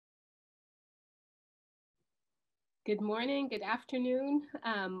Good morning, good afternoon.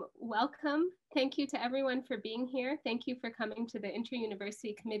 Welcome. Thank you to everyone for being here. Thank you for coming to the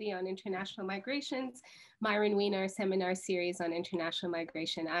Inter-University Committee on International Migrations, Myron Weiner Seminar Series on International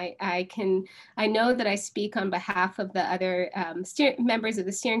Migration. I know that I speak on behalf of the other members of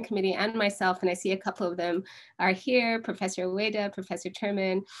the steering committee and myself, and I see a couple of them are here, Professor Ueda, Professor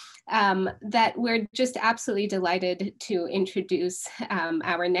Turman, that we're just absolutely delighted to introduce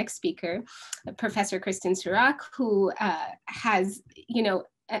our next speaker, Professor Kristin Surak, who has,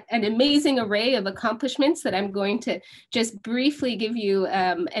 an amazing array of accomplishments that I'm going to just briefly give you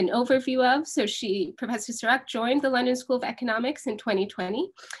an overview of. So Professor Surak joined the London School of Economics in 2020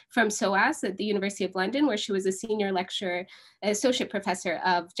 from SOAS at the University of London, where she was a senior lecturer, associate professor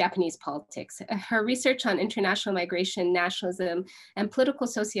of Japanese politics. Her research on international migration, nationalism, and political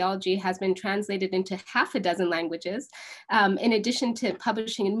sociology has been translated into half a dozen languages. In addition to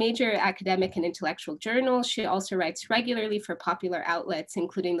publishing in major academic and intellectual journals, she also writes regularly for popular outlets,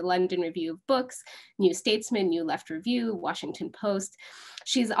 including the London Review of Books, New Statesman, New Left Review, Washington Post.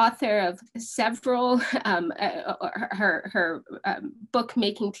 She's author of several, her book,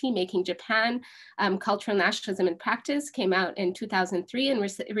 Making Tea, Making Japan, Cultural Nationalism in Practice, came out in 2003 and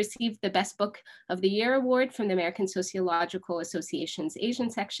received the Best Book of the Year award from the American Sociological Association's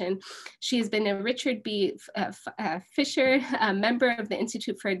Asian section. She has been a Richard B. Fischer Member of the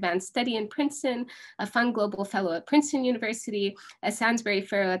Institute for Advanced Study in Princeton, a Fung Global Fellow at Princeton University, a Sainsbury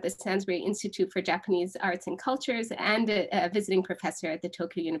Fellow at the Sainsbury Institute for Japanese Arts and Cultures, and a visiting professor at the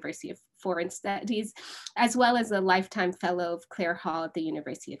Tokyo University of Foreign Studies, as well as a lifetime fellow of Clare Hall at the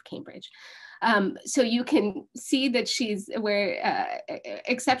University of Cambridge. So you can see that we're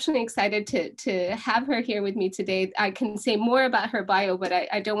exceptionally excited to have her here with me today. I can say more about her bio, but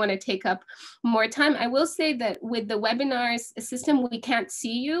I don't want to take up more time. I will say that with the webinars system, we can't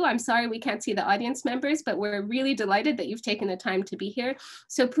see you. I'm sorry we can't see the audience members, but we're really delighted that you've taken the time to be here.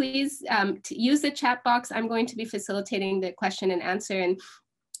 So please use the chat box. I'm going to be facilitating the question and answer. And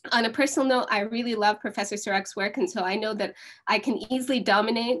on a personal note, I really love Professor Surak's work, and so I know that I can easily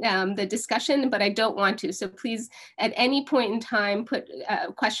dominate the discussion, but I don't want to. So please, at any point in time, put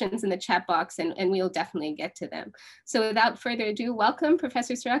questions in the chat box, and we'll definitely get to them. So without further ado, welcome,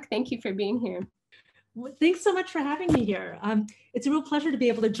 Professor Surak. Thank you for being here. Well, thanks so much for having me here. It's a real pleasure to be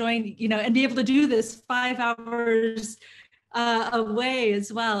able to join, and be able to do this 5 hours away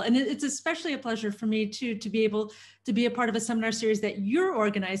as well. And it's especially a pleasure for me too to be able to be a part of a seminar series that you're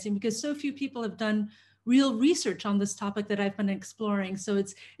organizing, because so few people have done real research on this topic that I've been exploring. So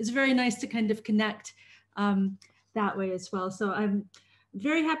it's very nice to kind of connect that way as well. So I'm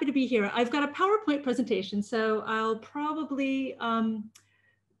very happy to be here. I've got a PowerPoint presentation, so I'll probably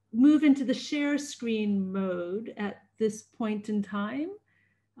move into the share screen mode at this point in time.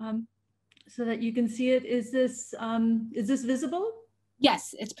 So that you can see it. Is this visible?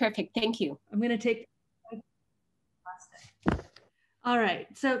 Yes, it's perfect. Thank you. I'm going to take. All right.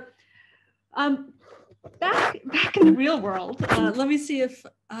 So back in the real world, let me see if,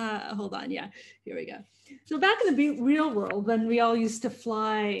 hold on. Yeah, here we go. So back in the real world, when we all used to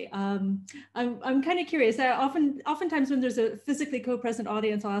fly, I'm kind of curious. Oftentimes when there's a physically co-present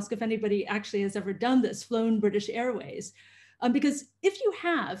audience, I'll ask if anybody actually has ever done this, flown British Airways. Because if you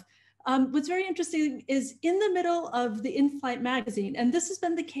have, what's very interesting is in the middle of the in-flight magazine, and this has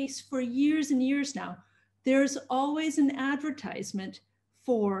been the case for years and years now, there's always an advertisement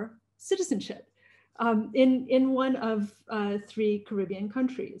for citizenship in one of 3 Caribbean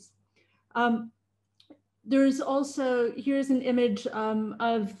countries. There's also, here's an image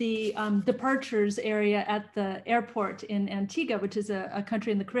of the departures area at the airport in Antigua, which is a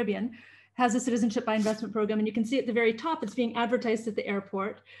country in the Caribbean, has a citizenship by investment program. And you can see at the very top, it's being advertised at the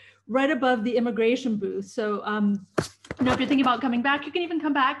airport, right above the immigration booth. So if you're thinking about coming back, you can even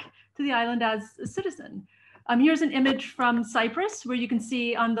come back to the island as a citizen. Here's an image from Cyprus, where you can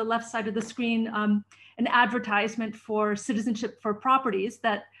see on the left side of the screen an advertisement for citizenship for properties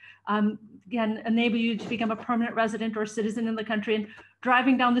that again enable you to become a permanent resident or citizen in the country. And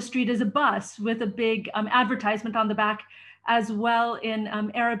driving down the street is a bus with a big advertisement on the back, as well in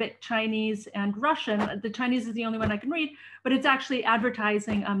Arabic, Chinese, and Russian. The Chinese is the only one I can read, but it's actually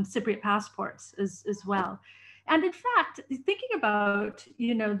advertising Cypriot passports as well. And in fact, thinking about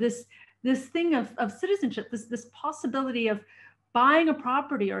this thing of citizenship, this possibility of buying a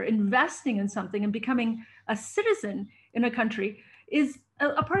property or investing in something and becoming a citizen in a country is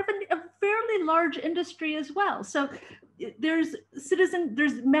a part of a fairly large industry as well. So there's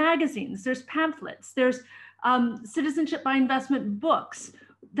magazines, there's pamphlets, there's citizenship by investment books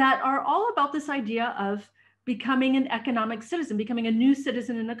that are all about this idea of becoming an economic citizen, becoming a new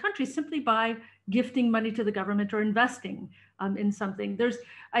citizen in a country simply by gifting money to the government or investing in something.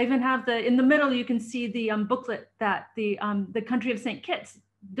 I even have in the middle, you can see the booklet that the country of St. Kitts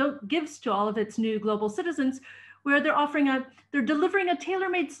gives to all of its new global citizens, where they're delivering a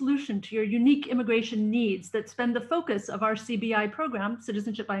tailor-made solution to your unique immigration needs that spend the focus of our CBI program,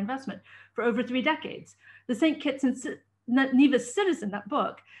 Citizenship by Investment, for over 3 decades. The St. Kitts and Nevis Citizen, that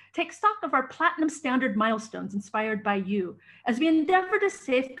book, takes stock of our platinum standard milestones inspired by you as we endeavor to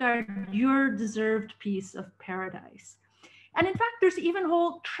safeguard your deserved piece of paradise. And in fact, there's even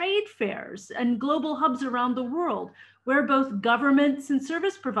whole trade fairs and global hubs around the world where both governments and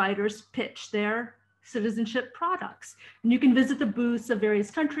service providers pitch their citizenship products. And you can visit the booths of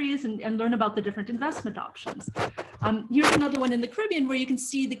various countries and learn about the different investment options. Here's another one in the Caribbean where you can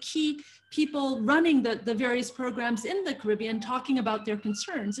see the key people running the various programs in the Caribbean talking about their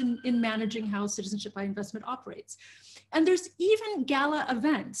concerns in managing how citizenship by investment operates. And there's even gala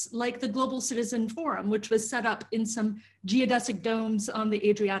events like the Global Citizen Forum, which was set up in some geodesic domes on the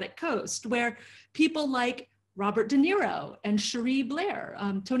Adriatic coast, where people like Robert De Niro and Cherie Blair,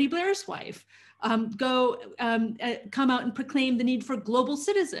 Tony Blair's wife, come out and proclaim the need for global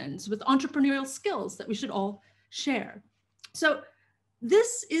citizens with entrepreneurial skills that we should all share. So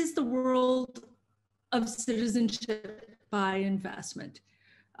this is the world of citizenship by investment.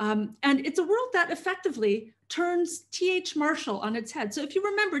 And it's a world that effectively turns T.H. Marshall on its head. So if you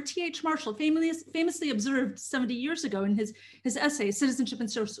remember, T.H. Marshall famously observed 70 years ago in his essay, Citizenship and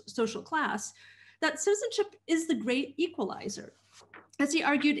Social Class, that citizenship is the great equalizer. As he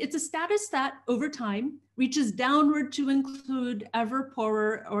argued, it's a status that over time reaches downward to include ever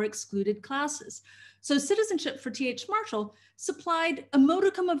poorer or excluded classes. So citizenship for T.H. Marshall supplied a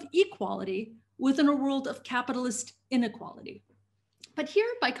modicum of equality within a world of capitalist inequality. But here,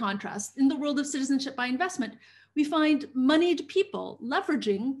 by contrast, in the world of citizenship by investment, we find moneyed people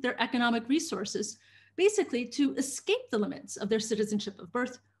leveraging their economic resources basically to escape the limits of their citizenship of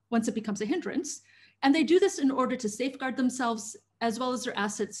birth once it becomes a hindrance. And they do this in order to safeguard themselves as well as their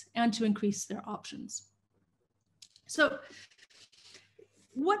assets and to increase their options. So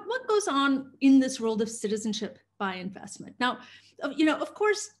what goes on in this world of citizenship by investment? Now, of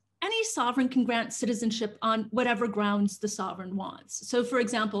course, any sovereign can grant citizenship on whatever grounds the sovereign wants. So for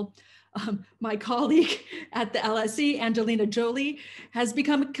example, my colleague at the LSE, Angelina Jolie, has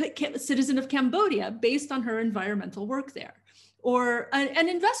become a citizen of Cambodia based on her environmental work there. Or an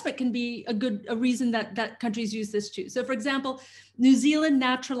investment can be a reason that countries use this too. So for example, New Zealand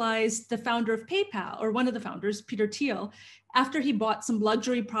naturalized the founder of PayPal, or one of the founders, Peter Thiel, after he bought some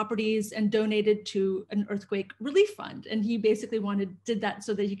luxury properties and donated to an earthquake relief fund. And he basically did that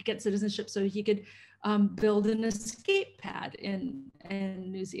so that he could get citizenship, so he could build an escape pad in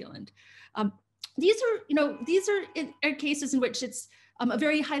New Zealand. These are cases in which it's a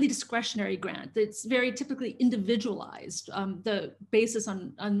very highly discretionary grant. It's very typically individualized, the basis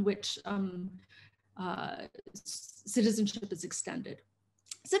on which citizenship is extended.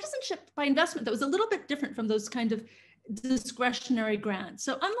 Citizenship by investment, that was a little bit different from those kind of discretionary grants.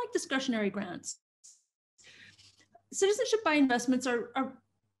 So unlike discretionary grants, citizenship by investments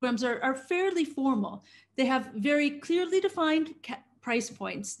programs are fairly formal. They have very clearly defined price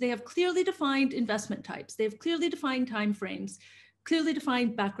points. They have clearly defined investment types. They have clearly defined timeframes, clearly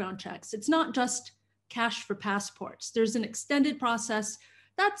defined background checks. It's not just cash for passports. There's an extended process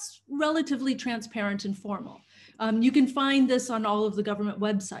that's relatively transparent and formal. You can find this on all of the government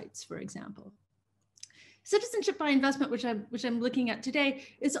websites, for example. Citizenship by investment, which I'm looking at today,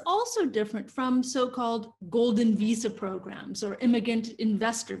 is also different from so-called golden visa programs or immigrant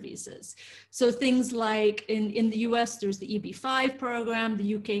investor visas. So things like in the US, there's the EB-5 program,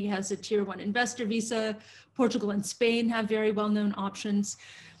 the UK has a tier 1 investor visa, Portugal and Spain have very well-known options.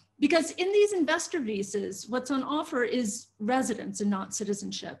 Because in these investor visas, what's on offer is residence and not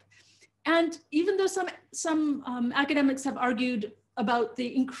citizenship. And even though some academics have argued about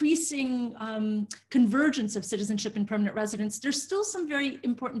the increasing convergence of citizenship and permanent residence, there's still some very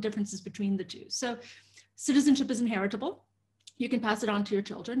important differences between the two. So citizenship is inheritable. You can pass it on to your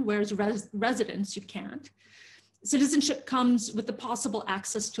children, whereas residence, you can't. Citizenship comes with the possible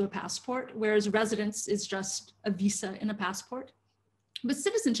access to a passport, whereas residence is just a visa in a passport. With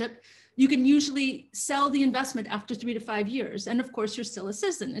citizenship, you can usually sell the investment after 3 to 5 years. And of course, you're still a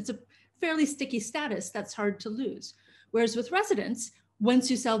citizen. It's a fairly sticky status that's hard to lose. Whereas with residence,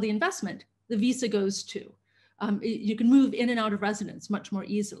 once you sell the investment, the visa goes too. You can move in and out of residence much more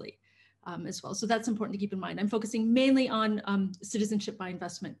easily as well. So that's important to keep in mind. I'm focusing mainly on citizenship by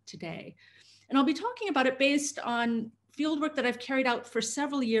investment today. And I'll be talking about it based on fieldwork that I've carried out for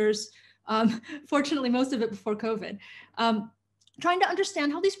several years Fortunately, most of it before COVID. Trying to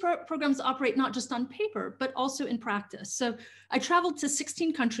understand how these programs operate, not just on paper, but also in practice. So I traveled to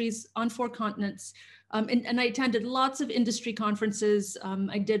 16 countries on 4 continents, and I attended lots of industry conferences.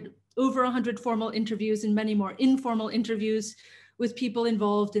 I did over 100 formal interviews and many more informal interviews with people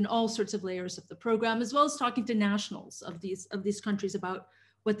involved in all sorts of layers of the program, as well as talking to nationals of these countries about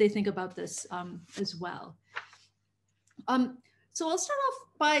what they think about this as well. So I'll start off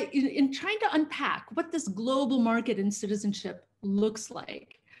by in trying to unpack what this global market in citizenship looks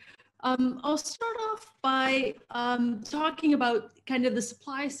like. I'll start off by talking about kind of the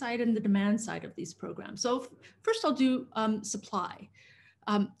supply side and the demand side of these programs. So first I'll do supply.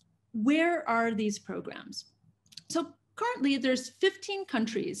 Where are these programs? So currently there's 15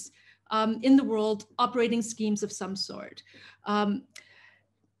 countries in the world operating schemes of some sort.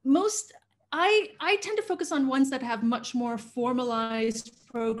 I tend to focus on ones that have much more formalized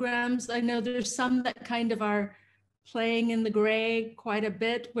programs. I know there's some that kind of are playing in the gray quite a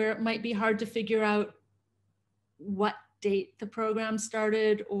bit, where it might be hard to figure out what date the program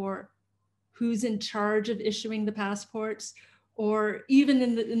started or who's in charge of issuing the passports, or even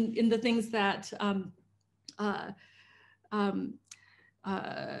in the things that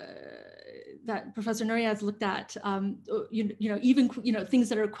that Professor Nuria has looked at, even things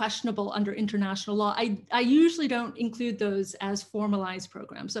that are questionable under international law. I usually don't include those as formalized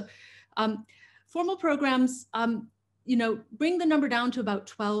programs. So formal programs, bring the number down to about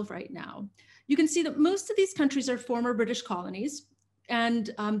 12 right now. You can see that most of these countries are former British colonies,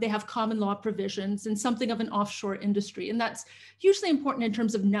 and they have common law provisions and something of an offshore industry. And that's usually important in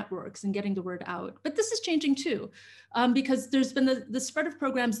terms of networks and getting the word out. But this is changing too, because there's been the spread of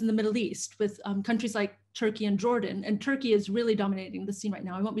programs in the Middle East with countries like Turkey and Jordan. And Turkey is really dominating the scene right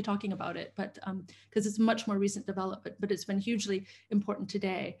now. I won't be talking about it, but because it's a much more recent development, but it's been hugely important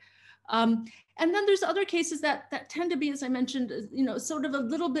today. And then there's other cases that tend to be, as I mentioned, sort of a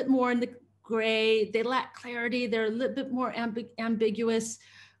little bit more in the gray. They lack clarity. They're a little bit more ambiguous,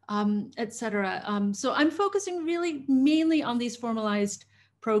 et cetera. So I'm focusing really mainly on these formalized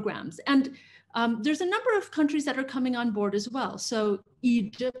programs. And there's a number of countries that are coming on board as well. So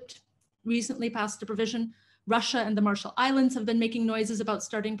Egypt recently passed a provision. Russia and the Marshall Islands have been making noises about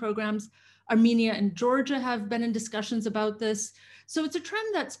starting programs. Armenia and Georgia have been in discussions about this. So it's a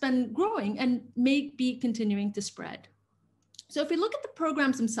trend that's been growing and may be continuing to spread. So if we look at the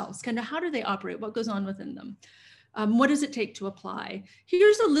programs themselves, kind of how do they operate? What goes on within them? What does it take to apply?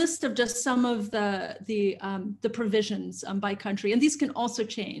 Here's a list of just some of the provisions by country, and these can also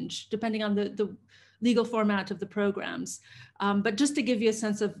change depending on the legal format of the programs. But just to give you a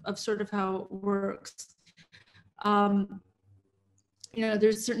sense of sort of how it works,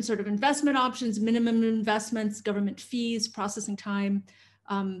 there's certain sort of investment options, minimum investments, government fees, processing time,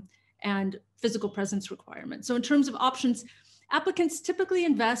 and physical presence requirements. So in terms of options, applicants typically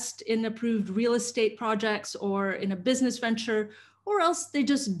invest in approved real estate projects or in a business venture, or else they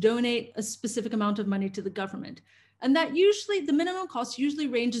just donate a specific amount of money to the government. And that usually, the minimum cost usually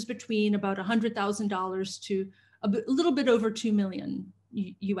ranges between about $100,000 to a little bit over 2 million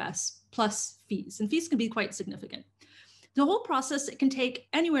US plus fees. And fees can be quite significant. The whole process, it can take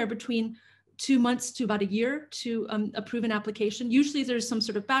anywhere between 2 months to about a year to approve an application. Usually there's some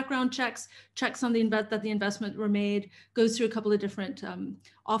sort of background checks on that the investment were made, goes through a couple of different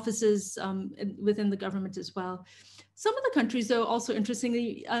offices within the government as well. Some of the countries, though, also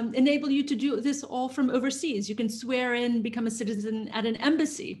interestingly, enable you to do this all from overseas. You can swear in, become a citizen at an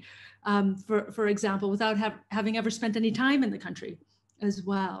embassy, for example, without having ever spent any time in the country as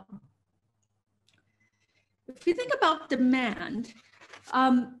well. If we think about demand,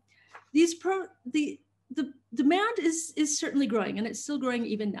 the demand is certainly growing, and it's still growing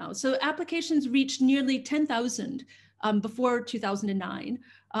even now. So applications reached nearly 10,000 before 2009,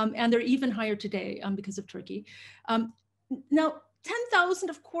 and they're even higher today because of Turkey. Now, 10,000,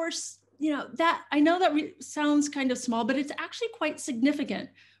 of course, that I know that sounds kind of small, but it's actually quite significant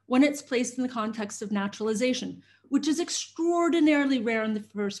when it's placed in the context of naturalization, which is extraordinarily rare in the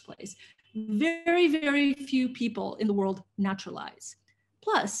first place. Very, very few people in the world naturalize.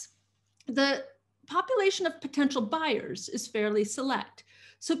 Plus, the population of potential buyers is fairly select.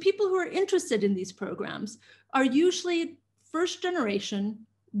 So people who are interested in these programs are usually first generation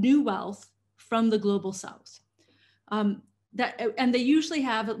new wealth from the global South. And they usually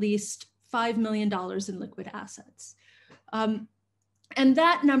have at least $5 million in liquid assets. And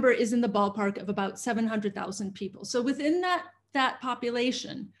that number is in the ballpark of about 700,000 people. So within that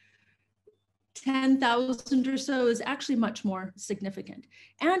population, 10,000 or so is actually much more significant.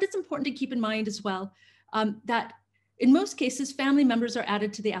 And it's important to keep in mind as well that In most cases, family members are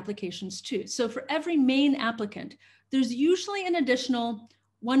added to the applications too. So for every main applicant, there's usually an additional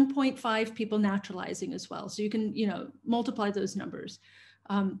 1.5 people naturalizing as well. So you can, multiply those numbers.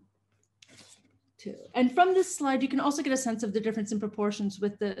 And from this slide, you can also get a sense of the difference in proportions,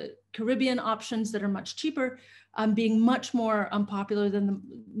 with the Caribbean options that are much cheaper being much more popular than the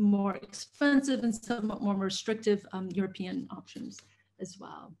more expensive and somewhat more restrictive European options as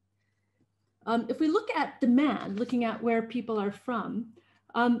well. If we look at demand, looking at where people are from,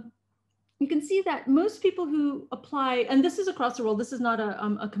 you can see that most people who apply, and this is across the world, this is not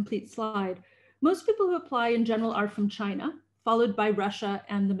a complete slide, most people who apply in general are from China, followed by Russia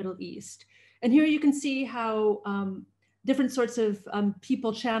and the Middle East. And here you can see how different sorts of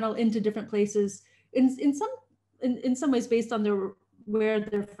people channel into different places in some ways based on where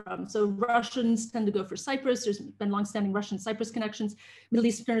they're from. So Russians tend to go for Cyprus. There's been longstanding Russian-Cyprus connections. Middle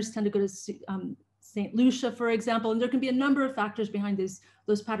Easterners tend to go to St. Lucia, for example, and there can be a number of factors behind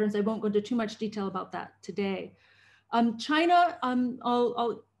those patterns. I won't go into too much detail about that today. China,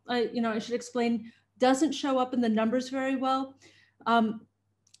 I should explain, doesn't show up in the numbers very well.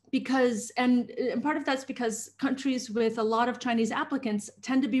 Because part of that's because countries with a lot of Chinese applicants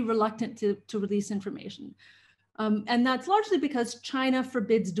tend to be reluctant to release information. And that's largely because China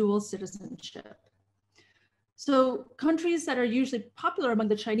forbids dual citizenship. So countries that are usually popular among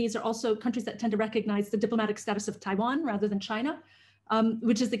the Chinese are also countries that tend to recognize the diplomatic status of Taiwan rather than China,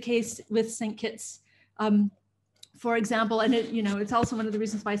 which is the case with St. Kitts, for example. And it's also one of the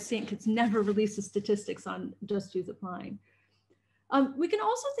reasons why St. Kitts never releases statistics on just who's applying. We can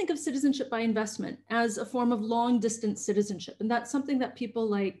also think of citizenship by investment as a form of long distance citizenship. And that's something that people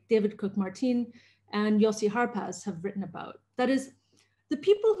like David Cook-Martin and Yossi Harpaz have written about. That is, the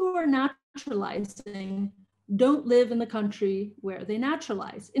people who are naturalizing don't live in the country where they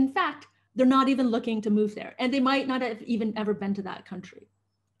naturalize. In fact, they're not even looking to move there, and they might not have even ever been to that country.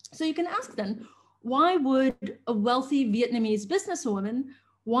 So you can ask then, why would a wealthy Vietnamese businesswoman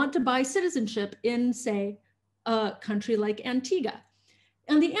want to buy citizenship in, say, a country like Antigua?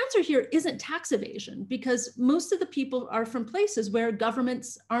 And the answer here isn't tax evasion, because most of the people are from places where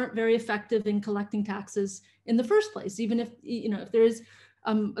governments aren't very effective in collecting taxes in the first place, even if there is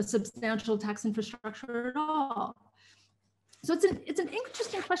a substantial tax infrastructure at all. So it's an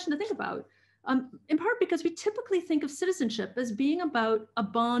interesting question to think about, in part because we typically think of citizenship as being about a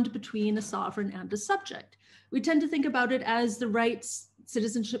bond between a sovereign and a subject. We tend to think about it as the rights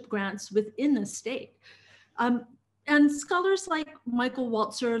citizenship grants within a state. And scholars like Michael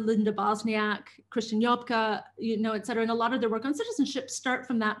Walzer, Linda Bosniak, Christian Jopka, et cetera, and a lot of their work on citizenship start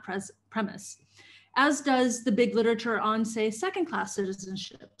from that premise, as does the big literature on, say, second-class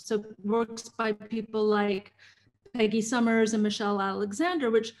citizenship. So works by people like Peggy Summers and Michelle Alexander,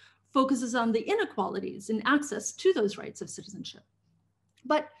 which focuses on the inequalities in access to those rights of citizenship.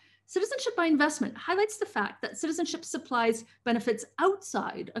 But citizenship by investment highlights the fact that citizenship supplies benefits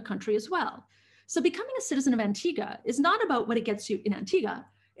outside a country as well. So becoming a citizen of Antigua is not about what it gets you in Antigua,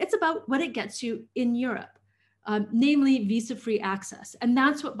 it's about what it gets you in Europe, namely visa-free access. And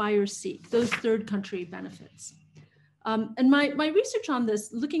that's what buyers seek, those third country benefits. And my research on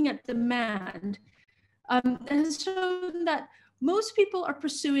this, looking at demand, has shown that most people are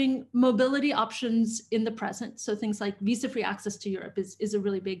pursuing mobility options in the present. So things like visa-free access to Europe is a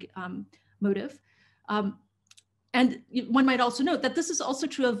really big motive. And one might also note that this is also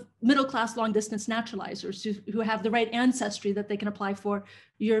true of middle-class long-distance naturalizers who have the right ancestry that they can apply for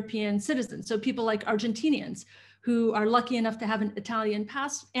European citizens. So people like Argentinians who are lucky enough to have an Italian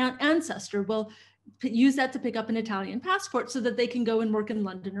ancestor will use that to pick up an Italian passport so that they can go and work in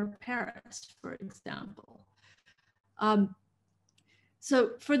London or Paris, for example. But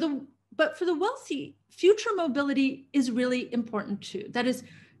for the wealthy, future mobility is really important too. That is,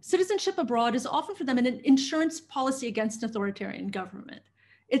 citizenship abroad is often for them an insurance policy against authoritarian government.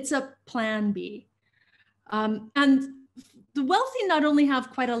 It's a plan B. And the wealthy not only have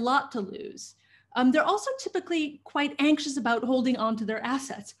quite a lot to lose, they're also typically quite anxious about holding on to their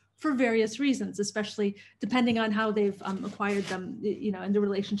assets for various reasons, especially depending on how they've acquired them, in the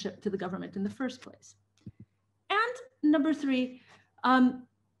relationship to the government in the first place. And number three,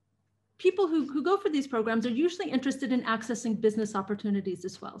 people who go for these programs are usually interested in accessing business opportunities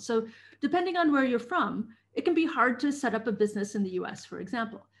as well. So depending on where you're from, it can be hard to set up a business in the US, for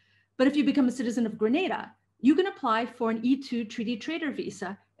example. But if you become a citizen of Grenada, you can apply for an E2 treaty trader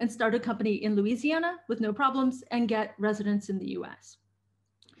visa and start a company in Louisiana with no problems and get residence in the US.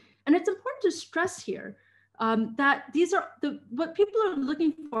 And it's important to stress here that these are what people are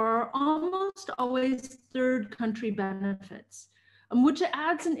looking for are almost always third country benefits. which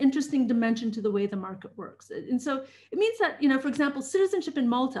adds an interesting dimension to the way the market works. And so it means that, for example, citizenship in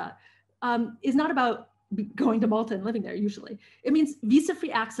Malta is not about going to Malta and living there usually. It means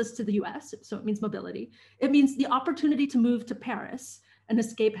visa-free access to the US, so it means mobility. It means the opportunity to move to Paris, an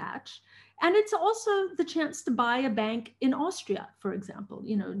escape hatch. And it's also the chance to buy a bank in Austria, for example,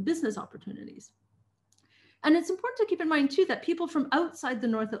 business opportunities. And it's important to keep in mind too that people from outside the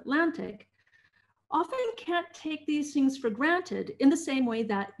North Atlantic often can't take these things for granted in the same way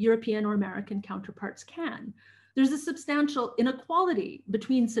that European or American counterparts can. There's a substantial inequality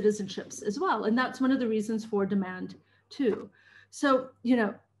between citizenships as well. And that's one of the reasons for demand too. So,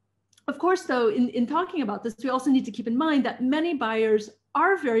 of course, though, in talking about this, we also need to keep in mind that many buyers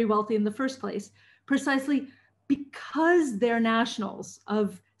are very wealthy in the first place, precisely because they're nationals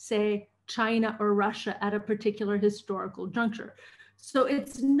of, say, China or Russia at a particular historical juncture. So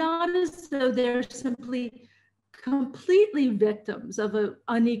it's not as though they're simply completely victims of an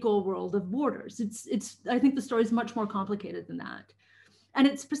unequal world of borders. I think the story is much more complicated than that. And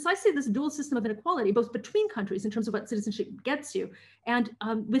it's precisely this dual system of inequality, both between countries in terms of what citizenship gets you, and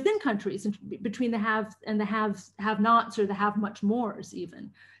within countries, between the have and the have-nots or the have-much-mores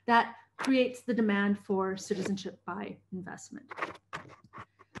even, that creates the demand for citizenship by investment.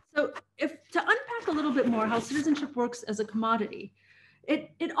 So to unpack a little bit more how citizenship works as a commodity,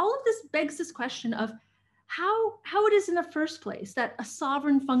 all of this begs this question of how it is in the first place that a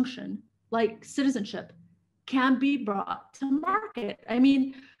sovereign function like citizenship can be brought to market. I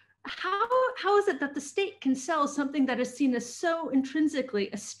mean, how is it that the state can sell something that is seen as so intrinsically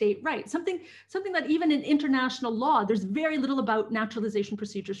a state right? Something that even in international law, there's very little about naturalization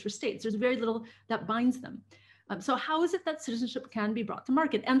procedures for states. There's very little that binds them. So how is it that citizenship can be brought to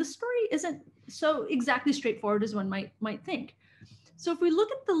market? And the story isn't so exactly straightforward as one might think. So if we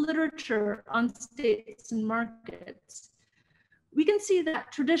look at the literature on states and markets, we can see that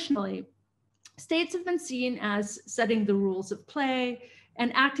traditionally, states have been seen as setting the rules of play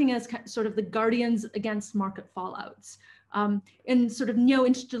and acting as sort of the guardians against market fallouts. In sort of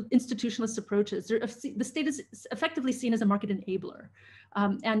neo-institutionalist approaches, the state is effectively seen as a market enabler.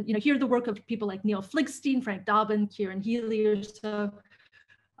 And here the work of people like Neil Fligstein, Frank Dobbin, Kieran Healy or so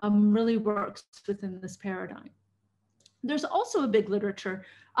really works within this paradigm. There's also a big literature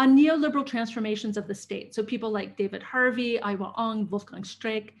on neoliberal transformations of the state. So people like David Harvey, Aiwa Ong, Wolfgang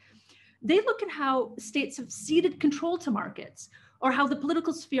Streeck, they look at how states have ceded control to markets, or how the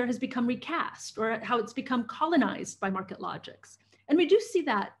political sphere has become recast, or how it's become colonized by market logics. And we do see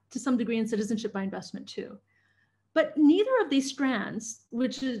that to some degree in citizenship by investment too. But neither of these strands,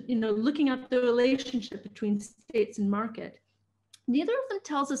 which is looking at the relationship between states and market, neither of them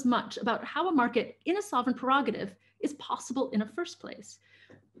tells us much about how a market in a sovereign prerogative is possible in the first place.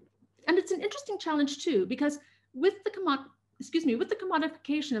 And it's an interesting challenge too, because with the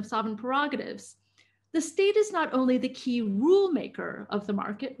commodification of sovereign prerogatives, the state is not only the key rule maker of the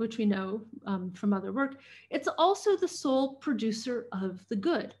market, which we know from other work, it's also the sole producer of the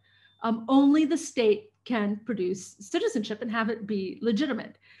good. Only the state can produce citizenship and have it be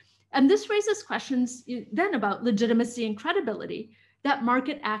legitimate. And this raises questions then about legitimacy and credibility that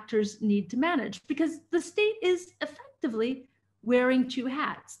market actors need to manage, because the state is effectively wearing two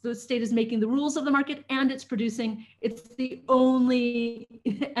hats. The state is making the rules of the market and it's the only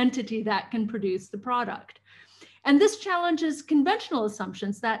entity that can produce the product. And this challenges conventional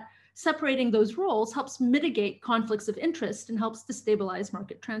assumptions that separating those roles helps mitigate conflicts of interest and helps to stabilize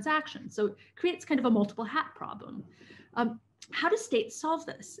market transactions. So it creates kind of a multiple hat problem. How do states solve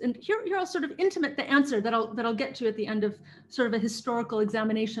this? And here I'll sort of intimate the answer that I'll get to at the end of sort of a historical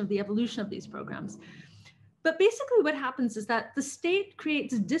examination of the evolution of these programs. But basically what happens is that the state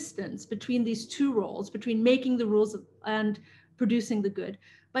creates distance between these two roles, between making the rules and producing the good,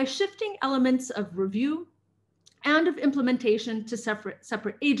 by shifting elements of review and of implementation to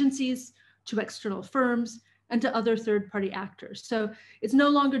separate agencies, to external firms, and to other third-party actors. So it's no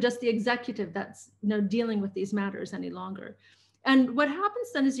longer just the executive that's dealing with these matters any longer. And what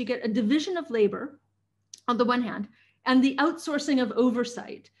happens then is you get a division of labor on the one hand, and the outsourcing of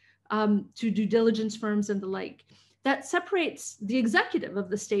oversight to due diligence firms and the like, that separates the executive of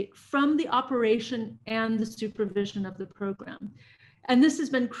the state from the operation and the supervision of the program. And this has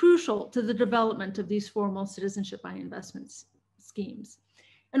been crucial to the development of these formal citizenship by investment schemes.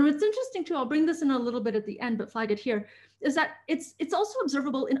 And what's interesting too, I'll bring this in a little bit at the end, but flag it here, is that it's also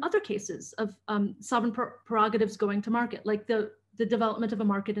observable in other cases of sovereign prerogatives going to market, like the development of a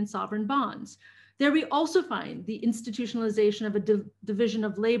market in sovereign bonds. There we also find the institutionalization of a division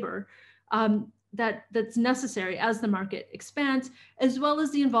of labor that's necessary as the market expands, as well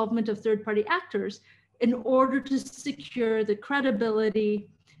as the involvement of third-party actors in order to secure the credibility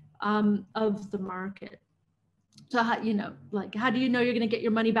of the market. So how, how do you know you're going to get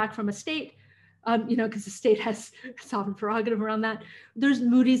your money back from a state? Because the state has sovereign prerogative around that. There's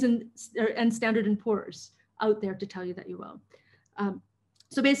Moody's and Standard & Poor's out there to tell you that you will.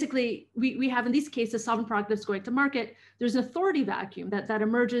 So basically, we have in these cases sovereign prerogatives going to market. There's an authority vacuum that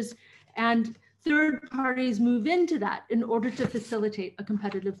emerges, and third parties move into that in order to facilitate a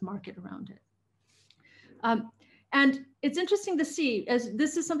competitive market around it. And it's interesting to see, as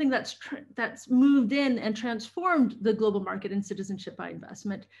this is something that's moved in and transformed the global market in citizenship by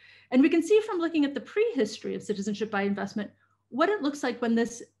investment. And we can see from looking at the prehistory of citizenship by investment, what it looks like when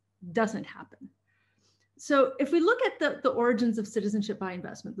this doesn't happen. So if we look at the origins of citizenship by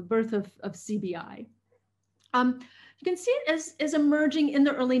investment, the birth of CBI, you can see it as emerging in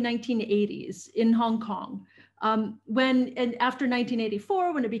the early 1980s in Hong Kong. After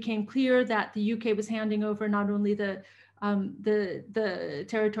 1984, when it became clear that the UK was handing over not only the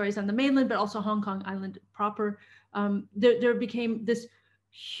territories on the mainland, but also Hong Kong Island proper, there became this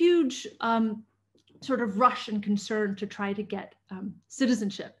huge sort of rush and concern to try to get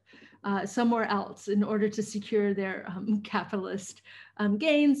citizenship somewhere else in order to secure their capitalist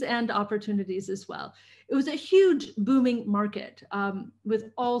gains and opportunities as well. It was a huge booming market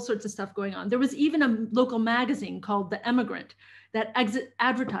with all sorts of stuff going on. There was even a local magazine called The Emigrant that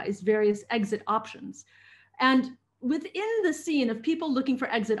advertised various exit options. And within the scene of people looking for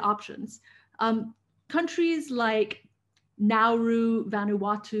exit options, countries like Nauru,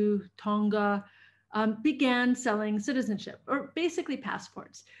 Vanuatu, Tonga began selling citizenship, or basically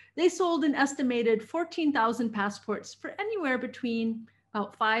passports. They sold an estimated 14,000 passports for anywhere between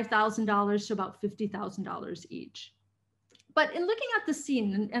about $5,000 to about $50,000 each. But in looking at the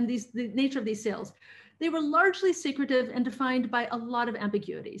scene and the nature of these sales, they were largely secretive and defined by a lot of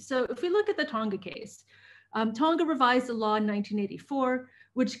ambiguity. So if we look at the Tonga case, Tonga revised the law in 1984,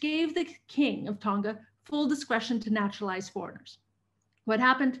 which gave the king of Tonga full discretion to naturalize foreigners. What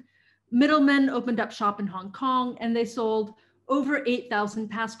happened? Middlemen opened up shop in Hong Kong, and they sold over 8,000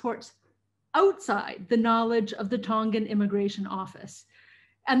 passports outside the knowledge of the Tongan Immigration Office.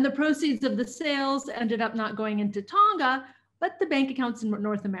 And the proceeds of the sales ended up not going into Tonga, but the bank accounts in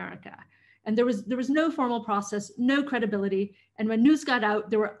North America. And there was no formal process, no credibility. And when news got out,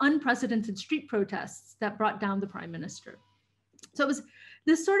 there were unprecedented street protests that brought down the prime minister. So it was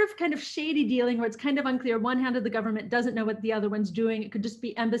this sort of kind of shady dealing where it's kind of unclear. One hand of the government doesn't know what the other one's doing. It could just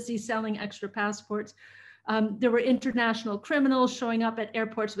be embassies selling extra passports. There were international criminals showing up at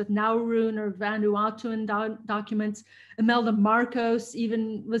airports with Nauruan or Vanuatuan documents. Imelda Marcos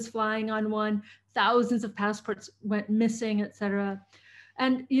even was flying on one. Thousands of passports went missing, et cetera.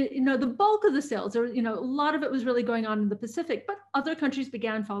 And the bulk of the sales, a lot of it was really going on in the Pacific, but other countries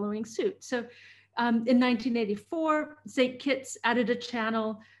began following suit. So in 1984, St. Kitts added a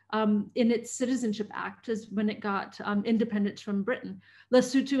channel in its Citizenship Act as when it got independence from Britain.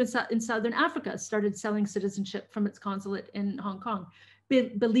 Lesotho in Southern Africa started selling citizenship from its consulate in Hong Kong.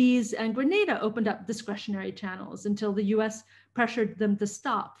 Belize and Grenada opened up discretionary channels until the US pressured them to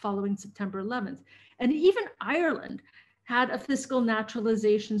stop following September 11th. And even Ireland had a fiscal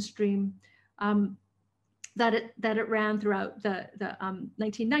naturalization stream that it ran throughout the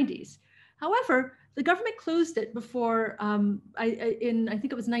 1990s. However, the government closed it before, I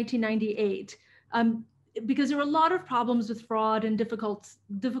think it was 1998, because there were a lot of problems with fraud and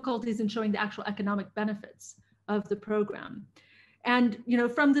difficulties in showing the actual economic benefits of the program. And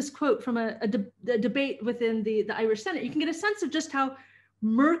from this quote from a debate within the Irish Senate, you can get a sense of just how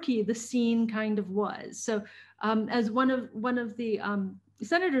murky the scene kind of was. So as one of the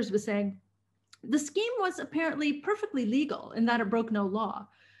senators was saying, the scheme was apparently perfectly legal in that it broke no law.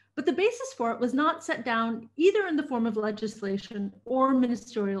 But the basis for it was not set down either in the form of legislation or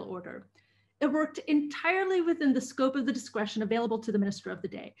ministerial order. It worked entirely within the scope of the discretion available to the minister of the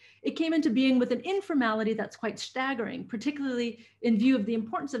day. It came into being with an informality that's quite staggering, particularly in view of the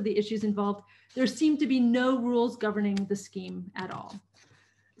importance of the issues involved. There seemed to be no rules governing the scheme at all.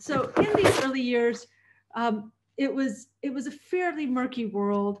 So in these early years, it was a fairly murky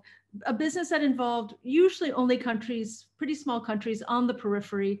world, a business that involved usually only countries, pretty small countries on the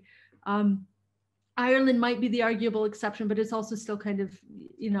periphery. Ireland might be the arguable exception, but it's also still kind of,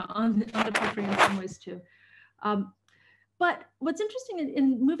 on the periphery in some ways too. But what's interesting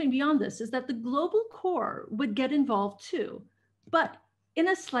in moving beyond this is that the global core would get involved too, but in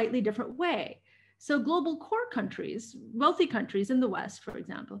a slightly different way. So global core countries, wealthy countries in the West, for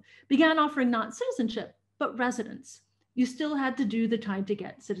example, began offering not citizenship, but residence. You still had to do the time to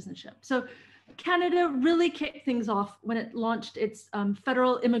get citizenship. So Canada really kicked things off when it launched its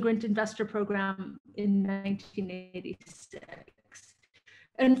Federal Immigrant Investor Program in 1986.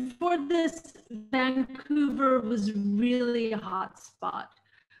 And for this, Vancouver was really a hot spot.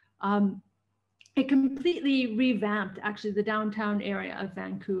 It completely revamped, actually, the downtown area of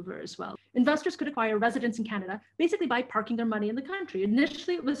Vancouver as well. Investors could acquire residence in Canada basically by parking their money in the country.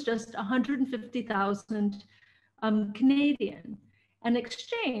 Initially, it was just 150,000 Canadian. And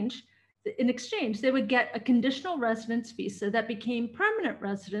in exchange, they would get a conditional residence visa that became permanent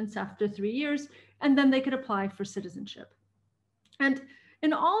residence after 3 years, and then they could apply for citizenship. And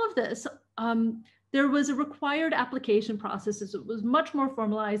in all of this, there was a required application process. It was much more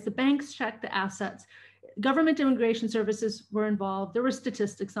formalized. The banks checked the assets. Government immigration services were involved. There were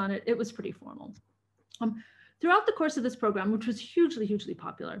statistics on it. It was pretty formal. Throughout the course of this program, which was hugely, hugely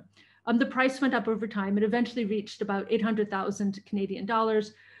popular, the price went up over time. It eventually reached about 800,000 Canadian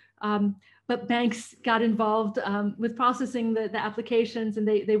dollars. But banks got involved with processing the applications, and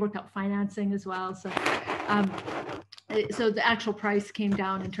they worked out financing as well. So the actual price came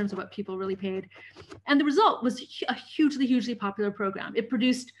down in terms of what people really paid. And the result was a hugely, hugely popular program. It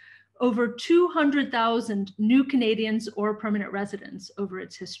produced over 200,000 new Canadians or permanent residents over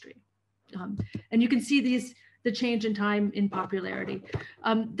its history. And you can see the change in time in popularity.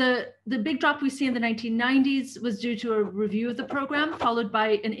 The big drop we see in the 1990s was due to a review of the program, followed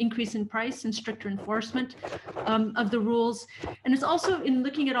by an increase in price and stricter enforcement of the rules. And it's also in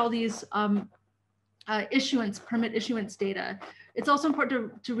looking at all these permit issuance data, it's also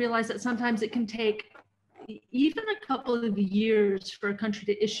important to realize that sometimes it can take even a couple of years for a country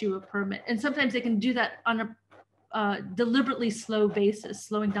to issue a permit. And sometimes they can do that on a deliberately slow basis,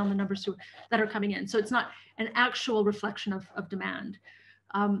 slowing down the numbers that are coming in. So it's not an actual reflection of demand.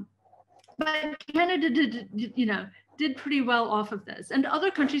 But Canada did pretty well off of this, and other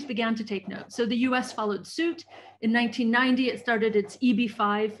countries began to take note. So the US followed suit. In 1990, it started its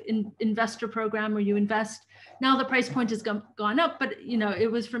EB-5 investor program, where you invest. Now the price point has gone up, but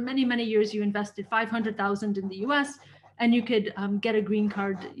it was for many, many years you invested 500,000 in the US, and you could get a green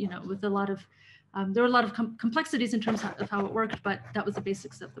card, with a lot of there were a lot of complexities in terms of how it worked, but that was the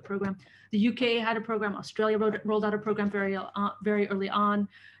basics of the program. The UK had a program. Australia rolled out a program very early on.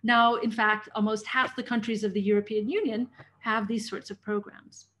 Now, in fact, almost half the countries of the European Union have these sorts of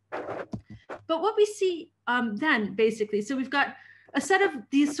programs. But what we see then, basically, so we've got a set of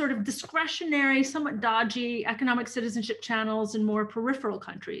these sort of discretionary, somewhat dodgy economic citizenship channels in more peripheral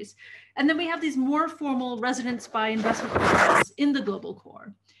countries. And then we have these more formal residence by investment programs in the global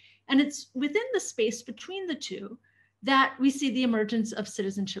core. And it's within the space between the two that we see the emergence of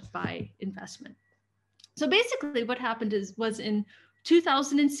citizenship by investment. So basically what happened was in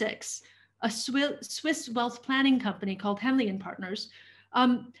 2006, a Swiss wealth planning company called Henley & Partners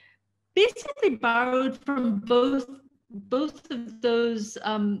basically borrowed from both of those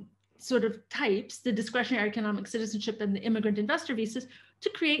sort of types, the discretionary economic citizenship and the immigrant investor visas, to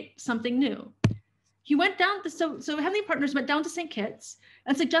create something new. He went down, so Henley & Partners went down to St. Kitts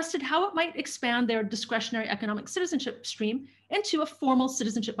and suggested how it might expand their discretionary economic citizenship stream into a formal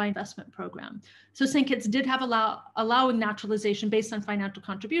citizenship by investment program. So St. Kitts did have allowing naturalization based on financial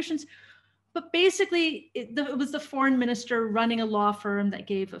contributions, but basically it was the foreign minister running a law firm that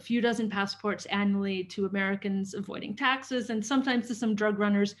gave a few dozen passports annually to Americans avoiding taxes, and sometimes to some drug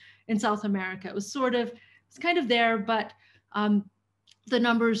runners in South America. It was kind of there, but the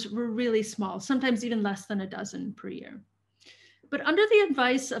numbers were really small, sometimes even less than a dozen per year. But under the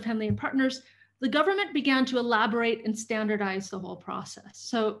advice of Henley & Partners, the government began to elaborate and standardize the whole process.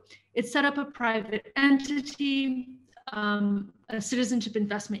 So it set up a private entity, a citizenship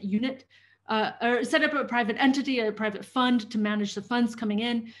investment unit, or set up a private entity, a private fund to manage the funds coming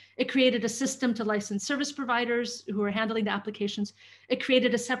in. It created a system to license service providers who are handling the applications. It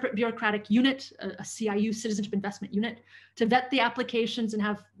created a separate bureaucratic unit, a CIU, Citizenship Investment Unit, to vet the applications and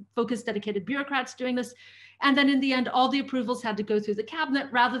have focused, dedicated bureaucrats doing this. And then in the end, all the approvals had to go through the cabinet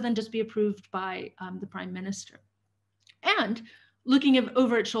rather than just be approved by the prime minister. And looking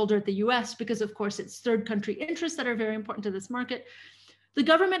over its shoulder at the US, because of course it's third country interests that are very important to this market, the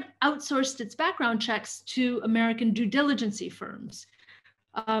government outsourced its background checks to American due diligence firms.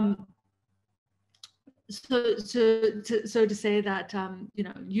 So to say that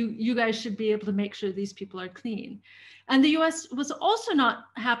you guys should be able to make sure these people are clean. And the US was also not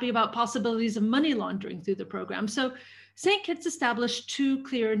happy about possibilities of money laundering through the program. So St. Kitts established two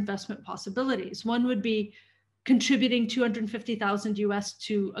clear investment possibilities. One would be contributing 250,000 US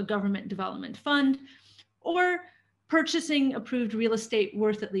to a government development fund, or purchasing approved real estate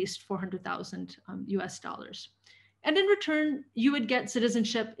worth at least 400,000 US dollars. And in return, you would get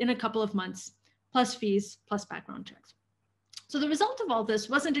citizenship in a couple of months plus fees, plus background checks. So the result of all this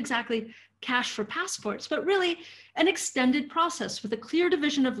wasn't exactly cash for passports, but really an extended process with a clear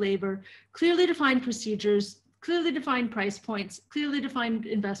division of labor, clearly defined procedures, clearly defined price points, clearly defined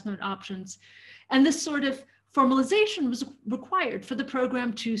investment options. And this sort of formalization was required for the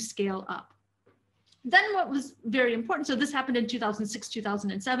program to scale up. Then what was very important, so this happened in 2006,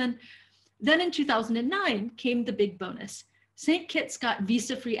 2007. Then in 2009 came the big bonus. St. Kitts got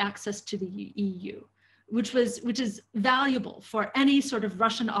visa-free access to the EU, which is valuable for any sort of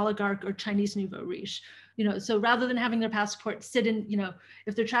Russian oligarch or Chinese nouveau riche. So rather than having their passport sit in,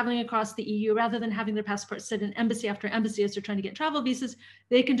 if they're traveling across the EU, rather than having their passport sit in embassy after embassy as they're trying to get travel visas,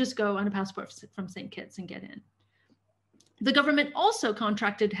 they can just go on a passport from St. Kitts and get in. The government also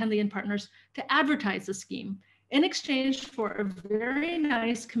contracted Henley and Partners to advertise the scheme in exchange for a very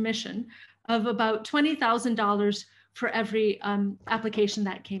nice commission of about $20,000 for every application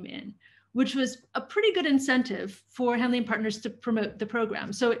that came in, which was a pretty good incentive for Henley and Partners to promote the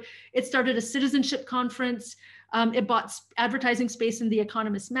program. So it started a citizenship conference. It bought advertising space in The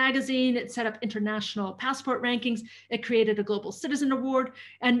Economist magazine. It set up international passport rankings. It created a Global Citizen Award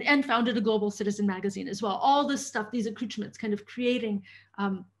and founded a Global Citizen magazine as well. All this stuff, these accoutrements, kind of creating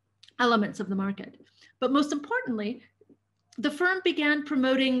elements of the market. But most importantly, the firm began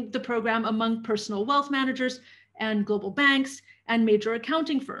promoting the program among personal wealth managers and global banks and major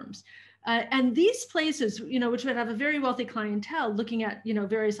accounting firms. And these places, which would have a very wealthy clientele looking at,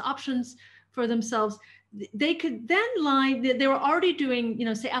 various options for themselves, they could then they were already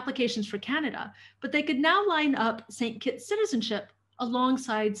doing, say, applications for Canada, but they could now line up St. Kitts citizenship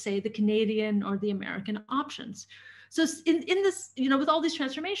alongside, say, the Canadian or the American options. So in this, with all these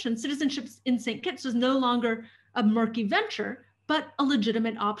transformations, citizenship in St. Kitts was no longer a murky venture, but a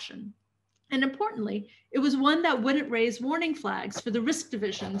legitimate option. And importantly, it was one that wouldn't raise warning flags for the risk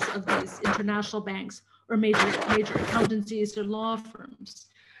divisions of these international banks or major accountancies or law firms.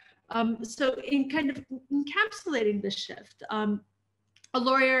 So in kind of encapsulating this shift, a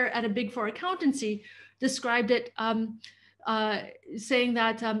lawyer at a Big Four accountancy described it saying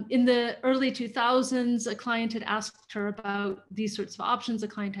that in the early 2000s, a client had asked her about these sorts of options. A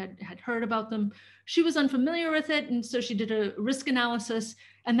client had heard about them. She was unfamiliar with it, and so she did a risk analysis,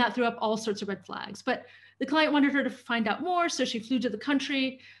 and that threw up all sorts of red flags. But the client wanted her to find out more, so she flew to the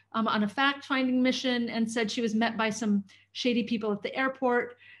country on a fact-finding mission and said she was met by some shady people at the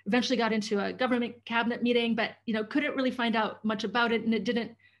airport, eventually got into a government cabinet meeting, but couldn't really find out much about it, and it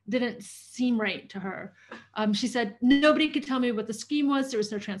didn't seem right to her. She said, nobody could tell me what the scheme was. There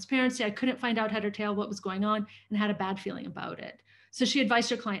was no transparency. I couldn't find out head or tail what was going on and had a bad feeling about it. So she advised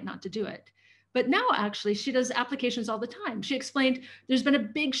her client not to do it. But now actually she does applications all the time. She explained there's been a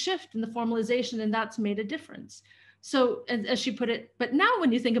big shift in the formalization and that's made a difference. So as she put it, but now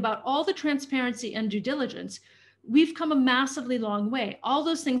when you think about all the transparency and due diligence, we've come a massively long way. All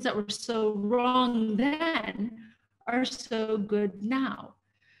those things that were so wrong then are so good now.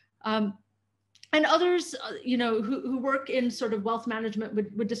 And others, who work in sort of wealth management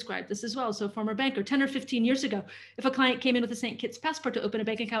would describe this as well. So former banker, 10 or 15 years ago, if a client came in with a St. Kitts passport to open a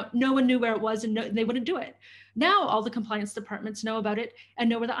bank account, no one knew where it was and they wouldn't do it. Now all the compliance departments know about it and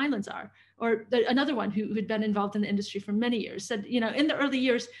know where the islands are. Or another one who had been involved in the industry for many years said, in the early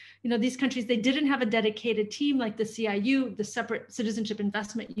years, these countries, they didn't have a dedicated team like the CIU, the separate citizenship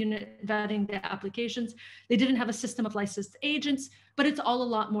investment unit vetting the applications. They didn't have a system of licensed agents, but it's all a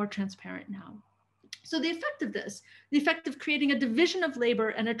lot more transparent now. So the effect of this, the effect of creating a division of labor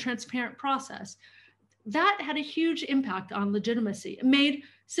and a transparent process, that had a huge impact on legitimacy. It made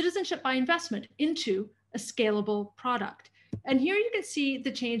citizenship by investment into a scalable product. And here you can see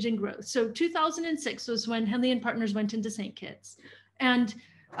the change in growth. So 2006 was when Henley and Partners went into St. Kitts. And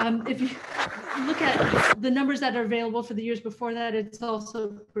if you look at the numbers that are available for the years before that, it's also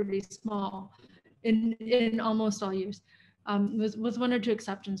pretty small in almost all years, with one or two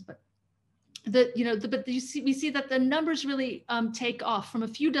exceptions. But we see that the numbers really take off from a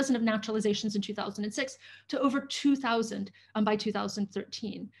few dozen of naturalizations in 2006 to over 2,000 by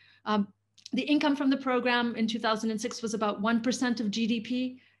 2013. The income from the program in 2006 was about 1% of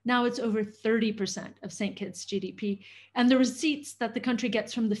GDP. Now it's over 30% of St. Kitts GDP. And the receipts that the country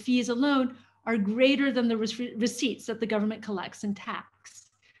gets from the fees alone are greater than the receipts that the government collects in tax.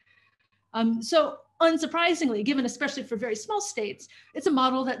 So unsurprisingly, given especially for very small states, it's a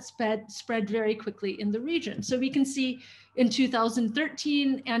model that spread very quickly in the region. So we can see in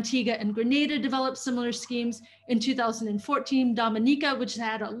 2013, Antigua and Grenada developed similar schemes. In 2014, Dominica, which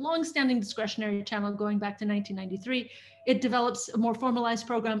had a long-standing discretionary channel going back to 1993, it develops a more formalized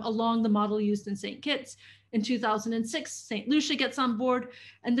program along the model used in St. Kitts. In 2006, St. Lucia gets on board,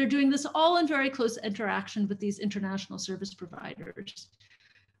 and they're doing this all in very close interaction with these international service providers.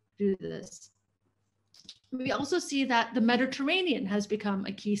 Do this. We also see that the Mediterranean has become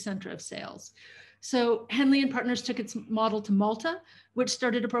a key center of sales. So Henley and Partners took its model to Malta, which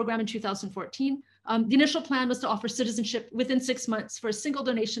started a program in 2014. The initial plan was to offer citizenship within 6 months for a single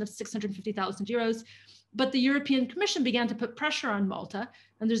donation of 650,000 euros. But the European Commission began to put pressure on Malta,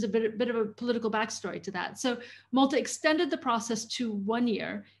 and there's a bit of a political backstory to that. So Malta extended the process to 1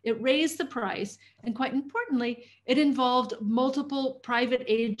 year. It raised the price, and quite importantly, it involved multiple private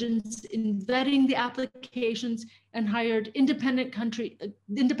agents in vetting the applications and hired independent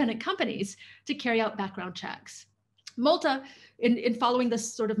companies to carry out background checks. Malta, in following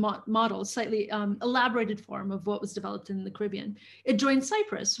this sort of model, slightly elaborated form of what was developed in the Caribbean, it joined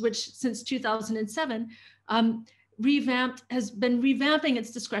Cyprus, which since 2007 has been revamping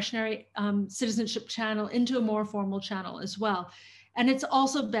its discretionary citizenship channel into a more formal channel as well. And it's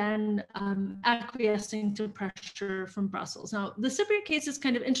also been acquiescing to pressure from Brussels. Now, the Cypriot case is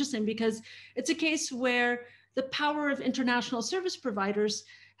kind of interesting because it's a case where the power of international service providers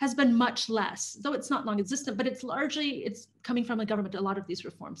has been much less, though it's not non-existent, but it's coming from the government, a lot of these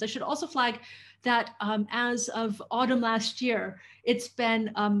reforms. I should also flag that as of autumn last year, it's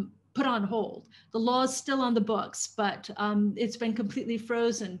been put on hold. The law is still on the books, but it's been completely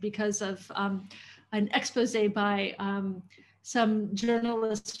frozen because of an expose by some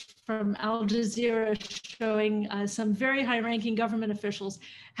journalists from Al Jazeera showing some very high-ranking government officials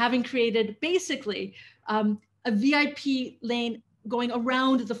having created basically a VIP lane going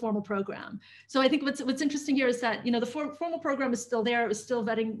around the formal program. So I think what's interesting here is that, the formal program is still there. It was still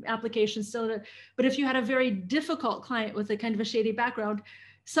vetting applications, but if you had a very difficult client with a kind of a shady background,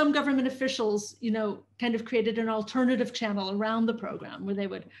 some government officials, kind of created an alternative channel around the program where they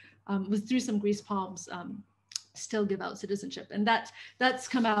would, through some grease palms, still give out citizenship. And that's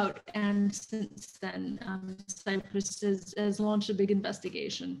come out. And since then, Cyprus has launched a big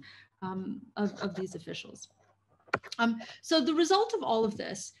investigation of these officials. So the result of all of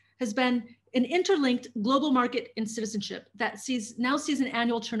this has been an interlinked global market in citizenship that now sees an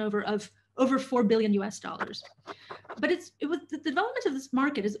annual turnover of over $4 billion US. But the development of this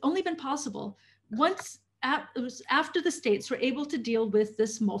market has only been possible after the states were able to deal with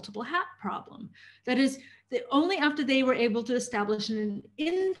this multiple hat problem. That is, only after they were able to establish an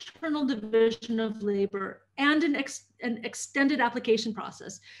internal division of labor and an extended application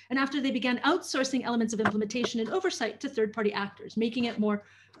process, and after they began outsourcing elements of implementation and oversight to third-party actors, making it more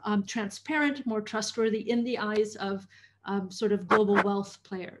transparent, more trustworthy in the eyes of sort of global wealth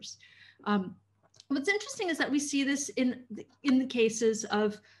players. What's interesting is that we see this in the cases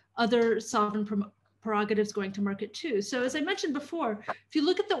of other sovereign prerogatives going to market too. So as I mentioned before, if you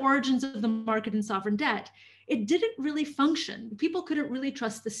look at the origins of the market in sovereign debt, it didn't really function. People couldn't really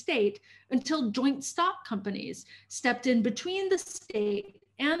trust the state until joint stock companies stepped in between the state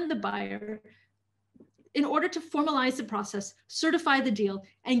and the buyer in order to formalize the process, certify the deal,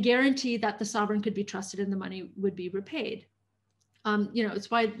 and guarantee that the sovereign could be trusted and the money would be repaid.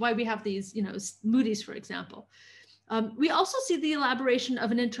 It's why we have these, Moody's, for example. We also see the elaboration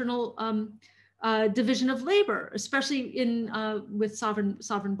of an internal division of labor, especially with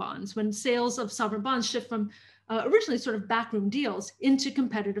sovereign bonds, when sales of sovereign bonds shift from originally sort of backroom deals into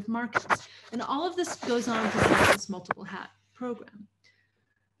competitive markets. And all of this goes on to solve this multiple hat program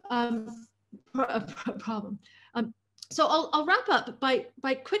problem. So I'll wrap up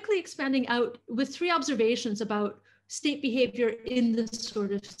by quickly expanding out with 3 observations about state behavior in this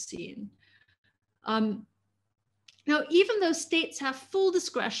sort of scene. Now, even though states have full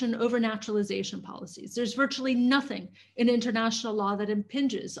discretion over naturalization policies, there's virtually nothing in international law that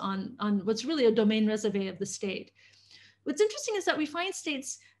impinges on what's really a domain reservé of the state. What's interesting is that we find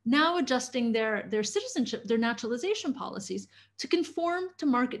states now adjusting their citizenship, their naturalization policies to conform to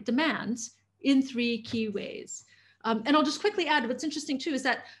market demands in 3 key ways. And I'll just quickly add, what's interesting too is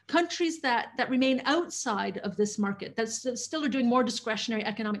that countries that remain outside of this market, that still are doing more discretionary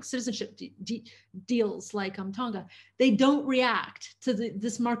economic citizenship deals like Tonga, they don't react to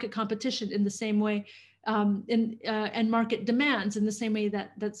this market competition in the same way and market demands in the same way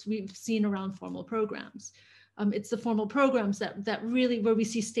that we've seen around formal programs. It's the formal programs that really where we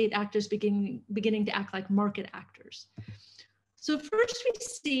see state actors beginning to act like market actors. So first we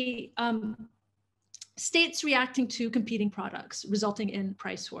see states reacting to competing products, resulting in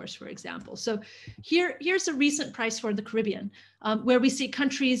price wars, for example. So here's a recent price war in the Caribbean, where we see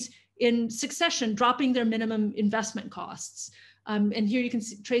countries in succession dropping their minimum investment costs And here you can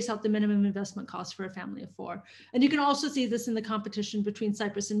trace out the minimum investment cost for a family of 4. And you can also see this in the competition between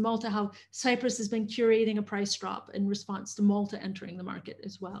Cyprus and Malta, how Cyprus has been curating a price drop in response to Malta entering the market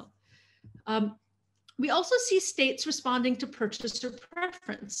as well. We also see states responding to purchaser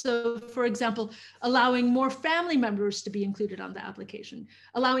preference. So for example, allowing more family members to be included on the application,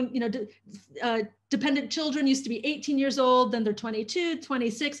 allowing, dependent children used to be 18 years old, then they're 22,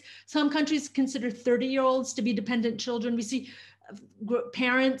 26. Some countries consider 30-year-olds to be dependent children. We see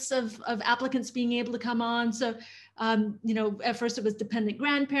parents of applicants being able to come on. So, at first it was dependent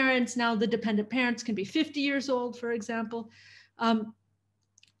grandparents. Now the dependent parents can be 50 years old, for example.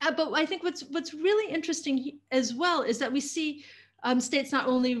 But I think what's really interesting as well is that we see states not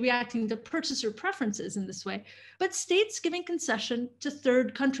only reacting to purchaser preferences in this way, but states giving concession to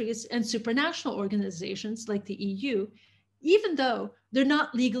third countries and supranational organizations like the EU, even though they're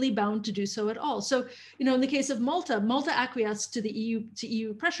not legally bound to do so at all. So, in the case of Malta acquiesced to the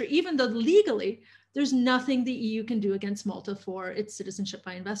EU pressure, even though legally there's nothing the EU can do against Malta for its Citizenship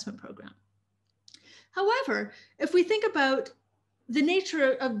by Investment program. However, if we think about the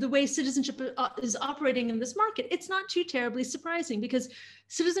nature of the way citizenship is operating in this market, it's not too terribly surprising, because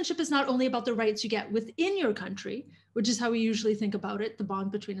citizenship is not only about the rights you get within your country, which is how we usually think about it, the bond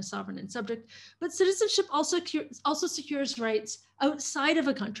between a sovereign and subject, but citizenship also secures rights outside of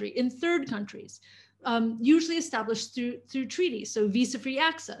a country, in third countries, usually established through treaties, so visa-free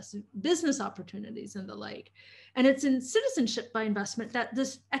access, business opportunities, and the like. And it's in citizenship by investment that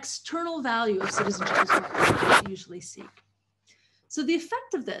this external value of citizenship is what we usually seek. So the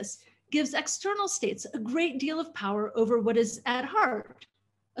effect of this gives external states a great deal of power over what is at heart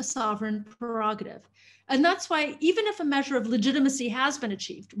a sovereign prerogative. And that's why, even if a measure of legitimacy has been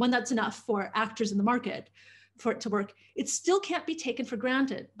achieved, one that's enough for actors in the market for it to work, it still can't be taken for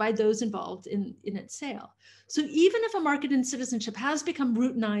granted by those involved in its sale. So even if a market in citizenship has become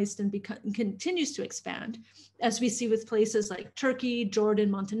routinized and continues to expand, as we see with places like Turkey,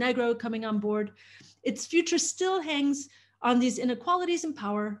 Jordan, Montenegro coming on board, its future still hangs on these inequalities in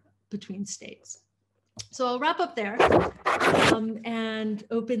power between states. So I'll wrap up there and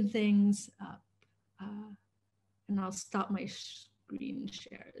open things up. And I'll stop my screen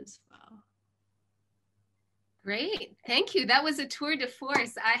share as well. Great, thank you. That was a tour de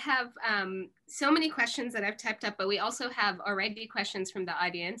force. I have so many questions that I've typed up, but we also have already questions from the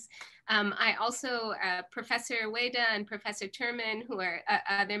audience. I also, Professor Weda and Professor Turman, who are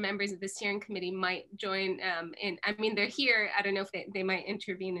other members of the steering committee, might join they're here. I don't know if they might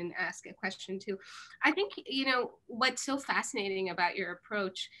intervene and ask a question too. I think, what's so fascinating about your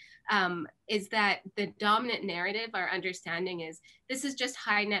approach is that the dominant narrative, our understanding is, this is just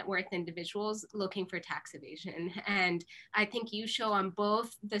high net worth individuals looking for tax evasion. And I think you show on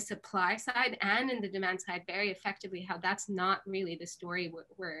both the supply side and in the demand side very effectively how that's not really the story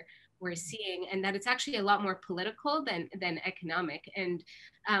we're seeing, and that it's actually a lot more political than economic. And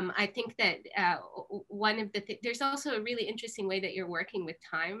I think that one of the there's also a really interesting way that you're working with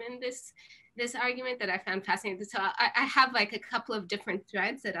time in this argument that I found fascinating. So I have like a couple of different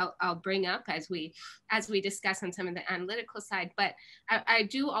threads that I'll bring up as we discuss on some of the analytical side. But I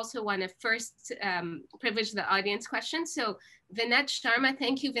do also want to first privilege the audience questions. So Vinette Sharma,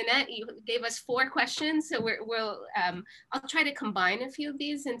 thank you, Vinette. You gave us 4 questions, so I'll try to combine a few of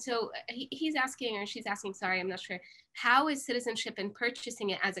these. And so he's asking, or she's asking, sorry, I'm not sure. How is citizenship and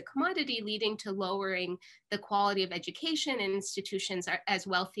purchasing it as a commodity leading to lowering the quality of education, and institutions as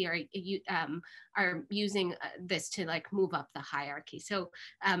wealthy are using this to like move up the hierarchy? So,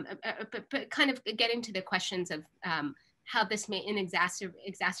 but kind of getting to the questions of how this may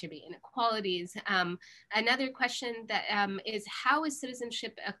exacerbate inequalities. Another question that is, how is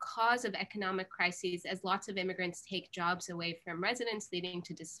citizenship a cause of economic crises as lots of immigrants take jobs away from residents, leading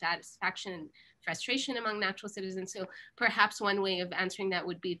to dissatisfaction and frustration among natural citizens? So perhaps one way of answering that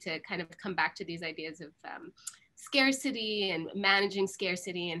would be to kind of come back to these ideas of scarcity and managing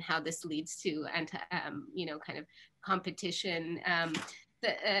scarcity, and how this leads to kind of competition.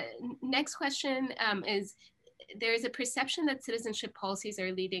 The next question is, there is a perception that citizenship policies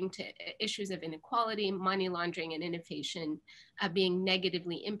are leading to issues of inequality, money laundering, and innovation being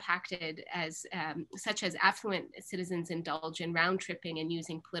negatively impacted, such as affluent citizens indulge in round tripping and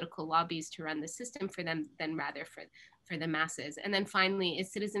using political lobbies to run the system for them than rather for the masses. And then finally,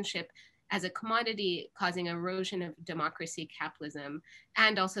 is citizenship as a commodity causing erosion of democracy, capitalism,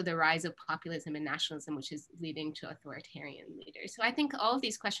 and also the rise of populism and nationalism, which is leading to authoritarian leaders? So I think all of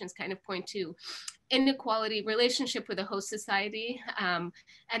these questions kind of point to inequality, relationship with a host society, and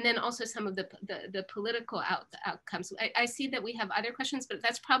then also some of the political outcomes. I see that we have other questions, but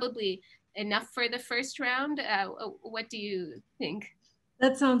that's probably enough for the first round? What do you think?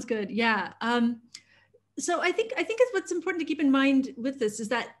 That sounds good. Yeah. So I think it's what's important to keep in mind with this is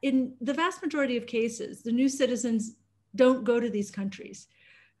that in the vast majority of cases, the new citizens don't go to these countries.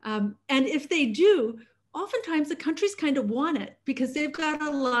 And if they do, oftentimes the countries kind of want it because they've got a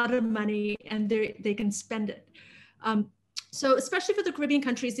lot of money and they can spend it. So especially for the Caribbean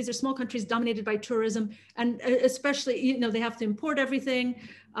countries, these are small countries dominated by tourism, and especially, they have to import everything.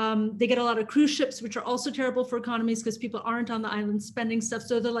 They get a lot of cruise ships, which are also terrible for economies because people aren't on the island spending stuff.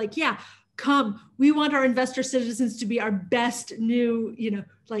 So they're like, yeah, come, we want our investor citizens to be our best new,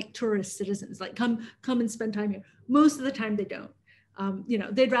 like tourist citizens, like come and spend time here. Most of the time they don't.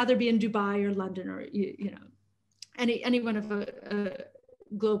 They'd rather be in Dubai or London or, any one of a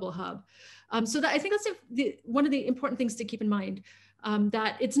global hub. So that I think that's one of the important things to keep in mind,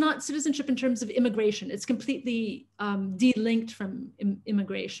 that it's not citizenship in terms of immigration. It's completely de-linked from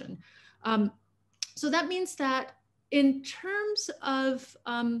immigration. So that means that in terms of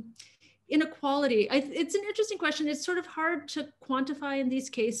inequality, it's an interesting question. It's sort of hard to quantify in these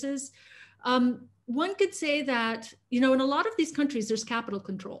cases. One could say that, in a lot of these countries, there's capital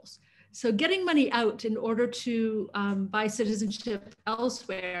controls. So getting money out in order to buy citizenship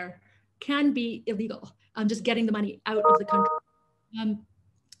elsewhere can be illegal, just getting the money out of the country.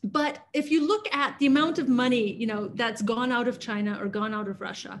 But if you look at the amount of money, that's gone out of China or gone out of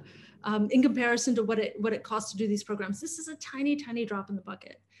Russia, in comparison to what it costs to do these programs, this is a tiny, tiny drop in the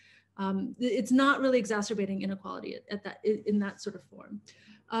bucket. It's not really exacerbating inequality in that sort of form.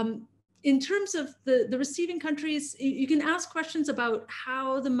 In terms of the receiving countries, you can ask questions about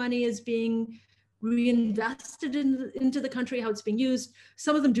how the money is being reinvested into the country, how it's being used.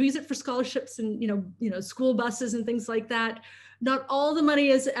 Some of them do use it for scholarships and school buses and things like that. Not all the money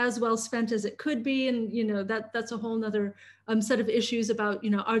is as well spent as it could be, and that's a whole nother set of issues about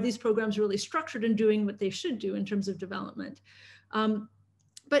are these programs really structured and doing what they should do in terms of development.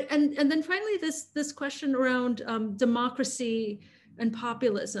 But then finally this question around democracy and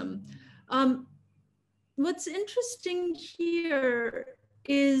populism. What's interesting here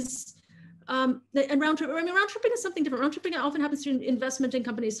is and round tripping is something different. Round tripping often happens through investment in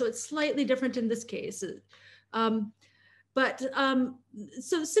companies, so it's slightly different in this case. So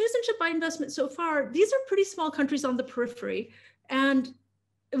citizenship by investment so far, these are pretty small countries on the periphery, and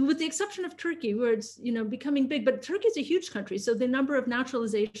with the exception of Turkey, where it's becoming big, but Turkey is a huge country, so the number of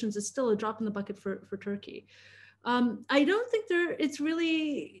naturalizations is still a drop in the bucket for Turkey. I don't think it's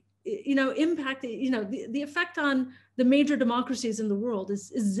really impact, the effect on the major democracies in the world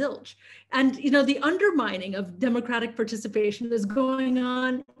is zilch. And, the undermining of democratic participation is going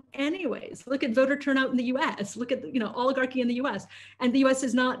on anyways. Look at voter turnout in the US, look at, oligarchy in the US, and the US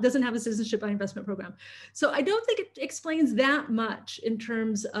doesn't have a citizenship by investment program. So I don't think it explains that much in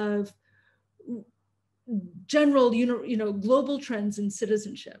terms of general, global trends in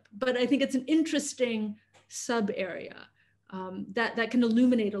citizenship. But I think it's an interesting sub area that can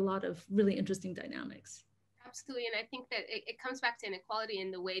illuminate a lot of really interesting dynamics. Absolutely, and I think that it comes back to inequality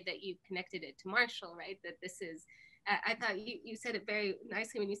in the way that you connected it to Marshall, right? That this is, I thought you said it very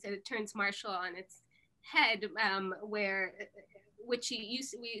nicely when you said it turns Marshall on its head,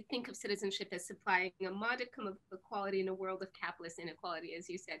 we think of citizenship as supplying a modicum of equality in a world of capitalist inequality, as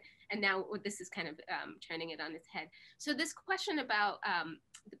you said, and now this is kind of turning it on its head. So this question about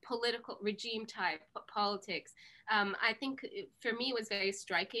the political regime type politics, I think for me was very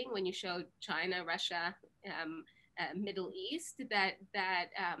striking when you showed China, Russia, Middle East, that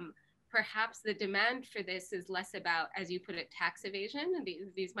perhaps the demand for this is less about, as you put it, tax evasion.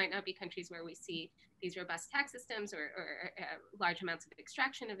 These might not be countries where we see these robust tax systems or large amounts of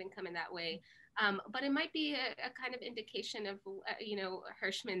extraction of income in that way. But it might be a kind of indication of,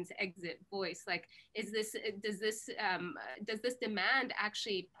 Hirschman's exit voice. Like, does this demand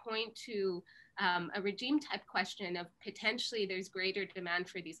actually point to a regime type question of potentially there's greater demand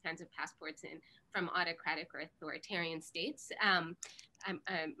for these kinds of passports from autocratic or authoritarian states?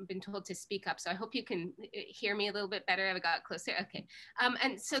 I've been told to speak up, so I hope you can hear me a little bit better. I got closer. Okay.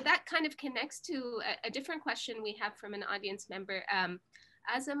 And so that kind of connects to a different question we have from an audience member.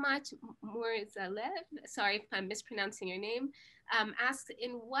 Azamat Murzalev, sorry if I'm mispronouncing your name, asks,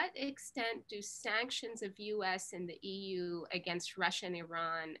 in what extent do sanctions of US and the EU against Russia and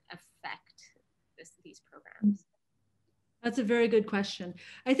Iran affect these programs? That's a very good question.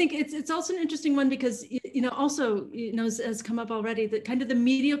 I think it's also an interesting one because, has come up already, that kind of the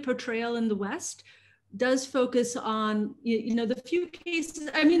media portrayal in the West does focus on, the few cases.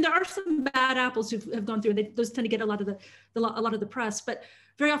 I mean, there are some bad apples who have gone through, and those tend to get a lot of the press, but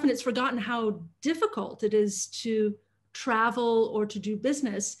very often it's forgotten how difficult it is to travel or to do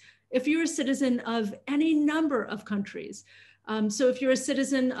business if you're a citizen of any number of countries. So if you're a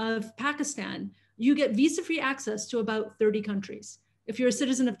citizen of Pakistan, you get visa-free access to about 30 countries. If you're a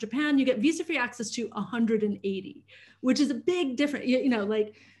citizen of Japan, you get visa-free access to 180, which is a big difference.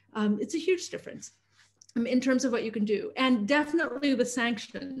 It's a huge difference in terms of what you can do. And definitely with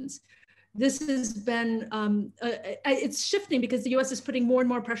sanctions, this has been, it's shifting because the US is putting more and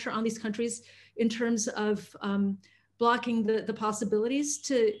more pressure on these countries in terms of blocking the possibilities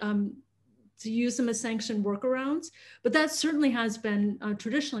to use them as sanction workarounds. But that certainly has been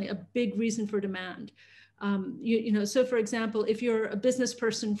traditionally a big reason for demand. So for example, if you're a business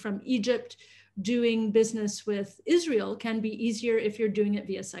person from Egypt, doing business with Israel can be easier if you're doing it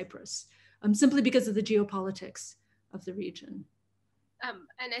via Cyprus, simply because of the geopolitics of the region.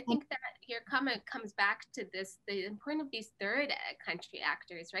 And I think that your comment comes back to the importance of these third country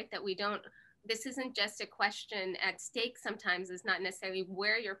actors, right? That this isn't just a question at stake sometimes, is not necessarily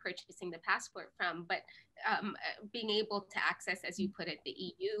where you're purchasing the passport from, but being able to access, as you put it, the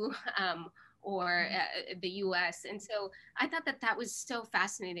EU or the US. And so I thought that was so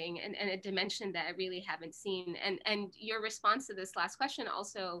fascinating and a dimension that I really haven't seen. And your response to this last question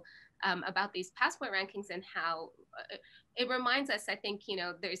also about these passport rankings and how it reminds us, I think,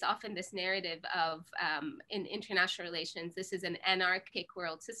 there's often this narrative of in international relations, this is an anarchic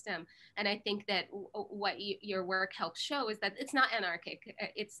world system. And I think that what your work helps show is that it's not anarchic,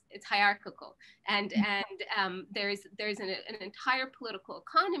 it's hierarchical. And there's an entire political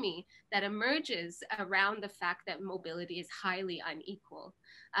economy that emerges around the fact that mobility is highly unequal.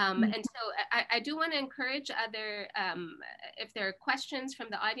 And so I do want to encourage other, if there are questions from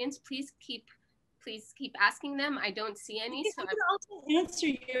the audience, please keep asking them. I don't see any. So I can also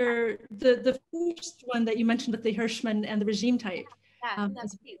answer the first one that you mentioned with the Hirschman and the regime type. Yeah,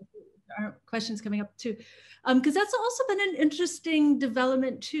 there are questions coming up too, because that's also been an interesting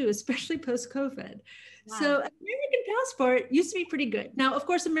development too, especially post-COVID. Wow. So an American passport used to be pretty good. Now, of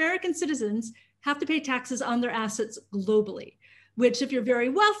course, American citizens have to pay taxes on their assets globally, which if you're very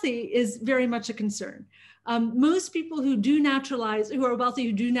wealthy is very much a concern. Most people who are wealthy,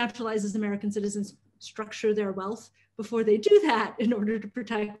 who do naturalize as American citizens, structure their wealth before they do that in order to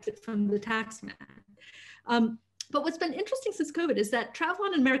protect it from the tax man. But what's been interesting since COVID is that travel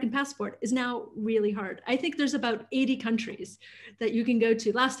on an American passport is now really hard. I think there's about 80 countries that you can go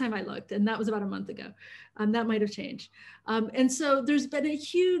to last time I looked, and that was about a month ago. That might have changed. And so there's been a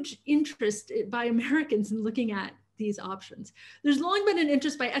huge interest by Americans in looking at these options. There's long been an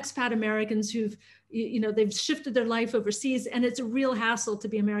interest by expat Americans who've, they've shifted their life overseas, and it's a real hassle to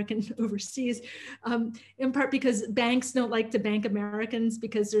be American overseas, in part because banks don't like to bank Americans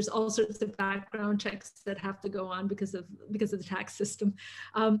because there's all sorts of background checks that have to go on because of the tax system,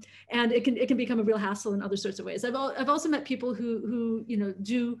 and it can become a real hassle in other sorts of ways. I've also met people who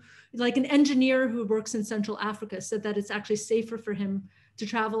do, like an engineer who works in Central Africa said that it's actually safer for him to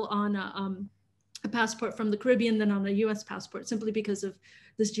travel on a passport from the Caribbean than on a US passport, simply because of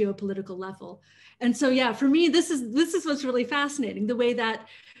this geopolitical level. And so, yeah, for me, this is what's really fascinating, the way that,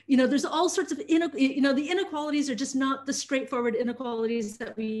 there's all sorts of, the inequalities are just not the straightforward inequalities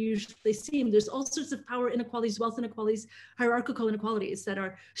that we usually see. There's all sorts of power inequalities, wealth inequalities, hierarchical inequalities that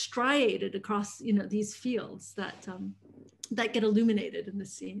are striated across, these fields that get illuminated in the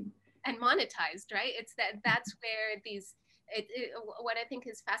scene. And monetized, right? It's that's where these, what I think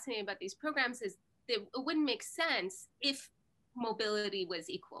is fascinating about these programs is it wouldn't make sense if mobility was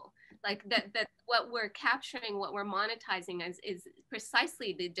equal. Like that what we're capturing, what we're monetizing is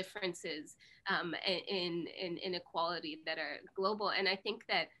precisely the differences in inequality that are global. And I think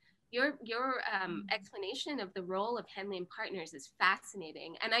that your explanation of the role of Henley & Partners is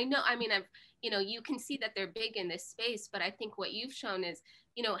fascinating. And you can see that they're big in this space, but I think what you've shown is,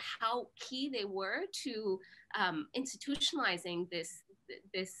 how key they were to institutionalizing this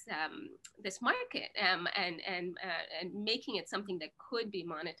market and making it something that could be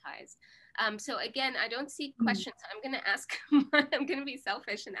monetized. So again, I don't see questions. So I'm going to ask. I'm going to be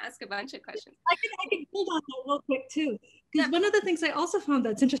selfish and ask a bunch of questions. I can build on that real quick too, because one of the things I also found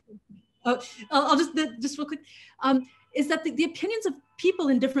that's interesting. I'll just real quick. Is that the opinions of people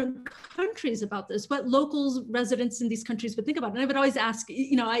in different countries about this, what locals, residents in these countries would think about it. And I would always ask,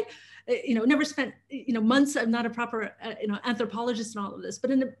 I never spent, months, I'm not a proper, anthropologist in all of this,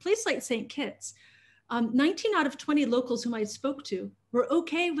 but in a place like St. Kitts, 19 out of 20 locals whom I spoke to were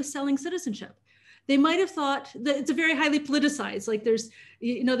okay with selling citizenship. They might have thought that it's a very highly politicized, like there's,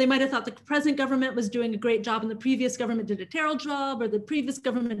 they might have thought the present government was doing a great job and the previous government did a terrible job, or the previous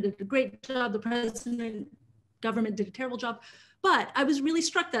government did a great job, the present government did a terrible job. But I was really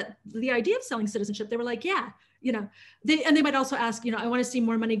struck that the idea of selling citizenship, they were like, yeah, you know, they might also ask, you know, I want to see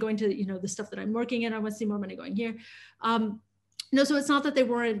more money going to, you know, the stuff that I'm working in. I want to see more money going here. No, so it's not that they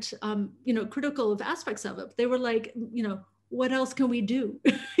weren't, you know, critical of aspects of it. They were like, you know, what else can we do?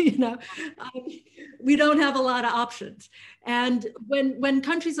 You know, we don't have a lot of options. And when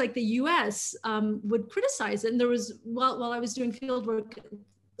countries like the US would criticize it, and there was, while I was doing field work,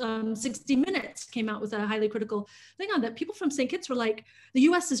 60 Minutes came out with a highly critical thing on that. People from St. Kitts were like, the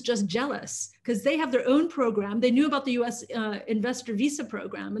US is just jealous because they have their own program. They knew about the US investor visa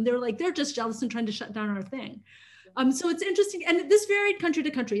program, and they were like, they're just jealous and trying to shut down our thing. So it's interesting, and this varied country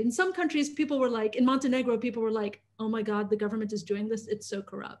to country. In some countries, people were like, in Montenegro, people were like, oh my God, the government is doing this, it's so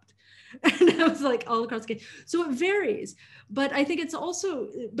corrupt. And I was like, all across the case. So it varies, but I think it's also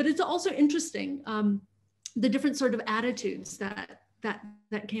interesting, the different sort of attitudes that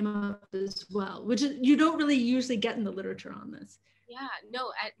came up as well, which you don't really usually get in the literature on this. Yeah,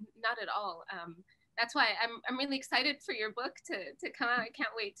 no, not at all. That's why I'm really excited for your book to come out. I can't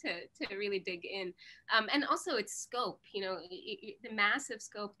wait to really dig in. And also its scope, you know, the massive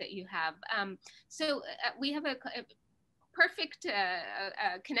scope that you have. So we have a perfect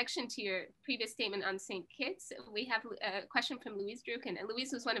connection to your previous statement on St. Kitts. We have a question from Louise Druken, and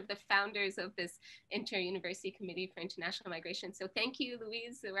Louise was one of the founders of this Inter-University Committee for International Migration. So thank you,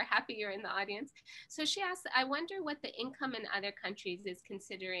 Louise. We're happy you're in the audience. So she asked, I wonder what the income in other countries is,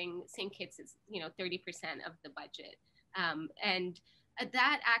 considering St. Kitts is, you know, 30% of the budget. And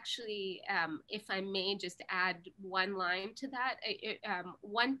that actually, if I may just add one line to that,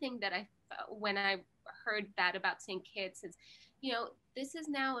 one thing that when I heard that about St. Kitts is, you know, this is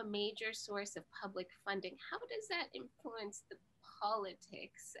now a major source of public funding. How does that influence the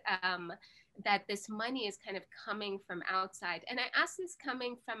politics, that this money is kind of coming from outside? And I ask this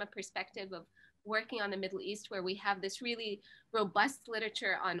coming from a perspective of working on the Middle East, where we have this really robust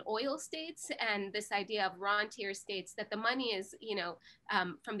literature on oil states and this idea of rentier states, that the money is, you know,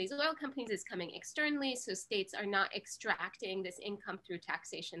 from these oil companies is coming externally. So states are not extracting this income through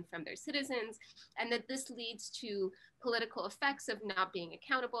taxation from their citizens, and that this leads to political effects of not being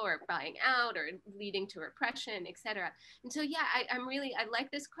accountable or buying out or leading to repression, et cetera. And so, yeah, I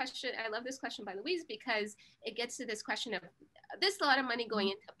like this question. I love this question by Louise, because it gets to this question of there's a lot of money going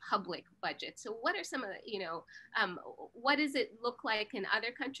into public budgets. So what are some of the, you know, what does it look like in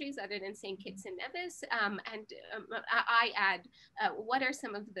other countries other than St. Kitts and Nevis? I add, what are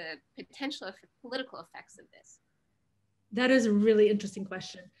some of the potential political effects of this? That is a really interesting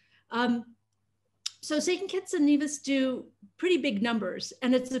question. So St. Kitts and Nevis do pretty big numbers,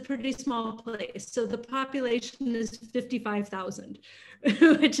 and it's a pretty small place. So the population is 55,000,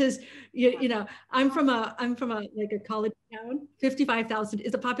 which is, you know, I'm from a like a college town. 55,000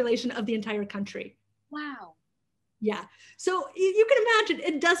 is the population of the entire country. Wow. Yeah. So you can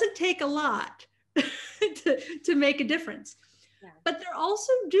imagine it doesn't take a lot to make a difference. Yeah. But they're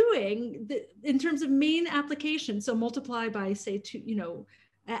also doing in terms of main applications. So multiply by, say, two, you know,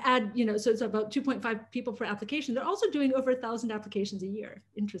 add, you know, so it's about 2.5 people per application. They're also doing over 1,000 applications a year.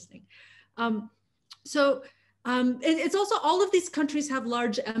 Interesting. It's also, all of these countries have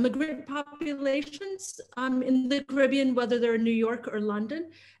large immigrant populations in the Caribbean, whether they're in New York or London.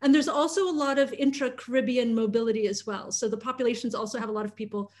 And there's also a lot of intra-Caribbean mobility as well. So the populations also have a lot of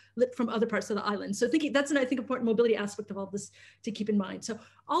people from other parts of the island. So that's an, I think, important mobility aspect of all this to keep in mind. So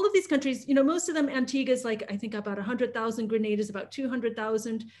all of these countries, you know, most of them, Antigua is like, I think about 100,000, Grenada is about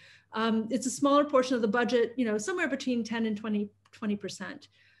 200,000. It's a smaller portion of the budget, you know, somewhere between 10 and 20%.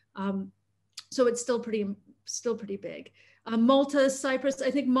 So it's still pretty big. Malta, Cyprus,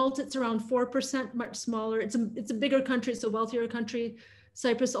 I think Malta, it's around 4%, much smaller. It's a bigger country, it's a wealthier country.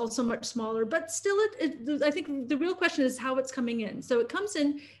 Cyprus also much smaller, but still I think the real question is how it's coming in. So it comes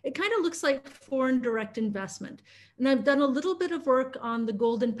in, it kind of looks like foreign direct investment. And I've done a little bit of work on the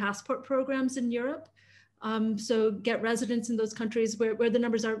golden passport programs in Europe. So get residents in those countries where the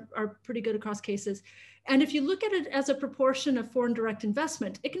numbers are pretty good across cases. And if you look at it as a proportion of foreign direct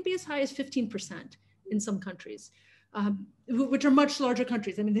investment, it can be as high as 15% in some countries, which are much larger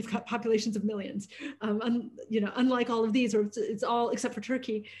countries. I mean, they've got populations of millions, you know, unlike all of these, or it's all except for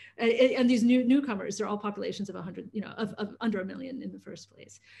Turkey, and these newcomers, they're all populations of 100, you know, of under 1 million in the first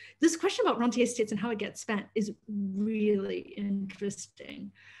place. This question about rentier states and how it gets spent is really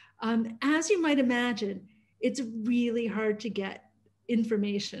interesting. As you might imagine, it's really hard to get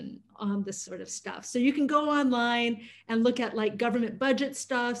information on this sort of stuff. So you can go online and look at like government budget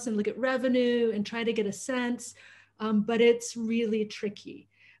stuffs and look at revenue and try to get a sense, but it's really tricky,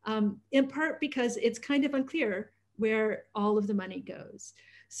 in part because it's kind of unclear where all of the money goes?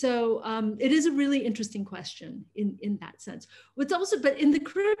 So it is a really interesting question in that sense. What's also, but in the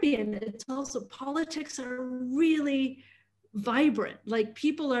Caribbean, it's also, politics are really vibrant. Like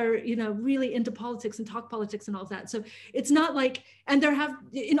people are, really into politics and talk politics and all that. So it's not like, and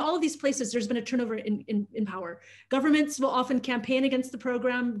in all of these places, there's been a turnover in power. Governments will often campaign against the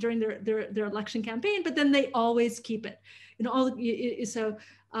program during their election campaign, but then they always keep it.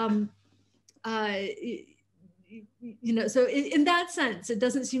 So in that sense, it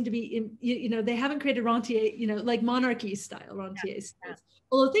doesn't seem to be, they haven't created rentier, like monarchy style rentier states. Yeah.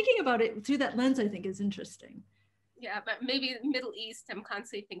 Although thinking about it through that lens, I think is interesting. Yeah, but maybe Middle East, I'm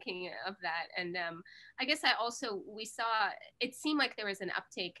constantly thinking of that. And I guess we saw, it seemed like there was an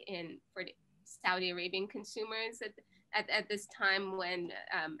uptake for Saudi Arabian consumers at this time when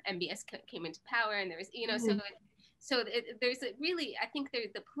MBS came into power, and there was, So there's really, I think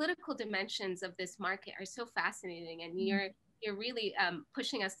the political dimensions of this market are so fascinating, and you're really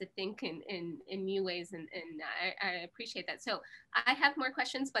pushing us to think in new ways, and I appreciate that. So I have more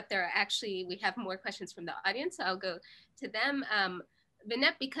questions, but we have more questions from the audience, so I'll go to them.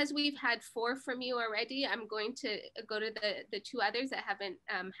 Vinette, because we've had 4 from you already, I'm going to go to the 2 others that haven't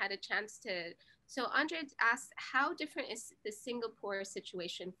had a chance to. So Andre asked, how different is the Singapore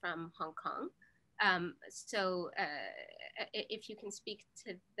situation from Hong Kong? So if you can speak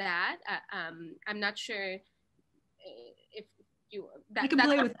to that, I'm not sure if that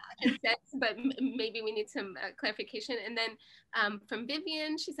makes sense, but maybe we need some clarification. And then from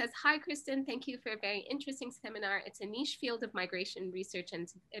Vivian, she says, hi, Kristin, thank you for a very interesting seminar. It's a niche field of migration research, and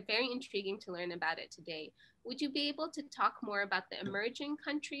it's very intriguing to learn about it today. Would you be able to talk more about the emerging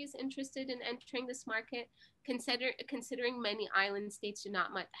countries interested in entering this market, considering many island states do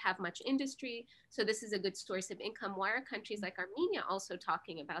not have much industry, so this is a good source of income? Why are countries like Armenia also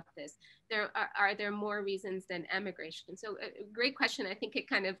talking about this? Are there more reasons than emigration? So great question. I think it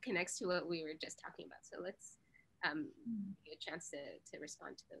kind of connects to what we were just talking about. So let's get a chance to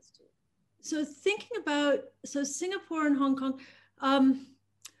respond to those 2. So thinking about, Singapore and Hong Kong,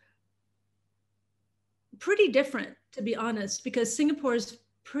 pretty different, to be honest, because Singapore is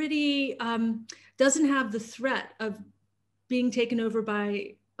pretty, doesn't have the threat of being taken over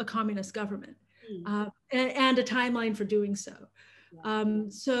by a communist government and a timeline for doing so.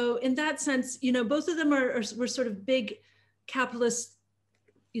 So in that sense, both of them were sort of big capitalist,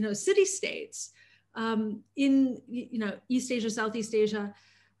 city states in, East Asia, Southeast Asia.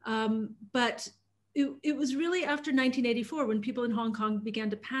 But it was really after 1984 when people in Hong Kong began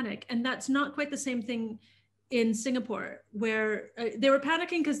to panic. And that's not quite the same thing in Singapore, where they were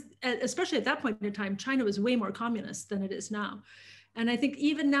panicking because, especially at that point in time, China was way more communist than it is now. And I think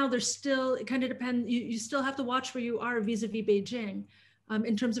even now there's still, it kind of depends, you still have to watch where you are vis-a-vis Beijing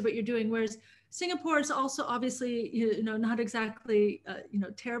in terms of what you're doing. Whereas Singapore is also obviously, not exactly,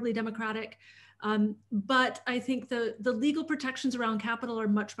 terribly democratic. But I think the legal protections around capital are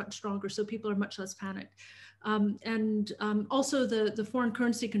much, much stronger. So people are much less panicked. And also the foreign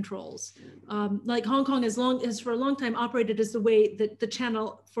currency controls. Like Hong Kong has for a long time operated as the way that the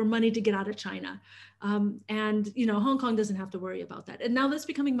channel for money to get out of China. And Hong Kong doesn't have to worry about that. And now that's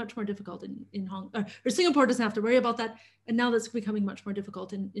becoming much more difficult or Singapore doesn't have to worry about that. And now that's becoming much more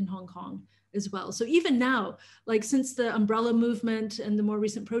difficult in Hong Kong as well. So even now, like since the umbrella movement and the more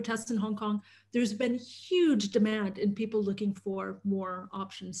recent protests in Hong Kong, there's been huge demand in people looking for more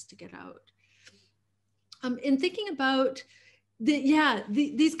options to get out. In thinking about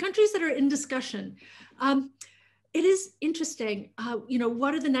these countries that are in discussion, it is interesting,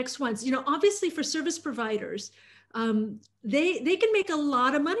 what are the next ones? Obviously for service providers, they can make a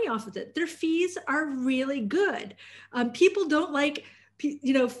lot of money off of it. Their fees are really good. People don't like,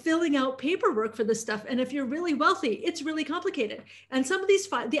 filling out paperwork for this stuff. And if you're really wealthy, it's really complicated. And some of these,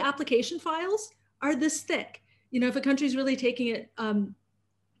 the application files are this thick. If a country's really taking it,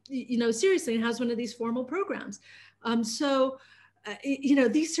 seriously and has one of these formal programs.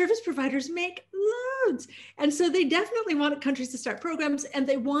 These service providers make loads. And so they definitely want countries to start programs, and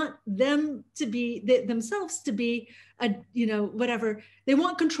they want them to be, themselves to be, whatever. They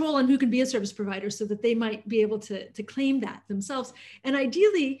want control on who can be a service provider so that they might be able to claim that themselves. And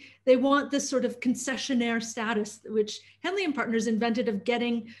ideally, they want this sort of concessionaire status, which Henley and Partners invented, of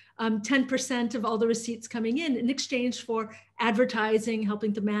getting 10% of all the receipts coming in exchange for advertising,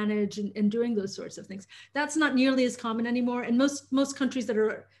 helping to manage and doing those sorts of things. That's not nearly as common anymore. And most countries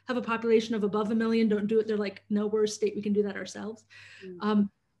that have a population of above 1 million don't do it. They're like, no, we're a state, we can do that ourselves.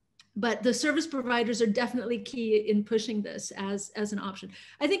 But the service providers are definitely key in pushing this as an option.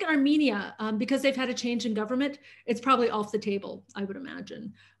 I think Armenia, because they've had a change in government, it's probably off the table, I would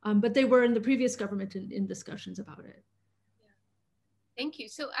imagine. But they were in the previous government in discussions about it. Yeah. Thank you.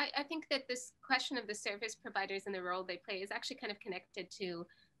 So I think that this question of the service providers and the role they play is actually kind of connected to,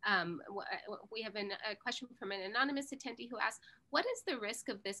 we have a question from an anonymous attendee who asks, what is the risk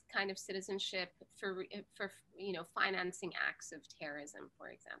of this kind of citizenship for financing acts of terrorism, for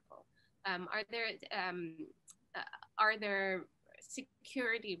example? Are there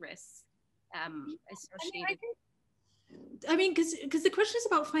security risks associated? I mean, because the question is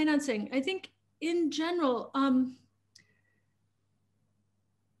about financing. I think in general,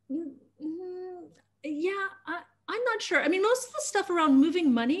 yeah, I'm not sure. I mean, most of the stuff around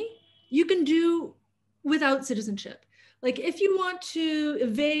moving money, you can do without citizenship. Like if you want to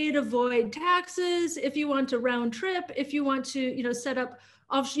avoid taxes, if you want to round trip, if you want to, set up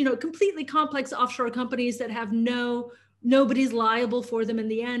completely complex offshore companies that have nobody's liable for them in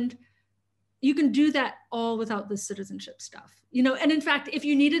the end, you can do that all without the citizenship stuff, and in fact, if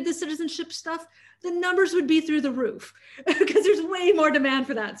you needed the citizenship stuff, the numbers would be through the roof because there's way more demand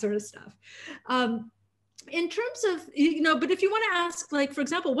for that sort of stuff. In terms of, but if you want to ask, like, for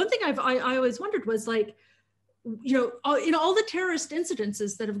example, one thing I always wondered was like, all the terrorist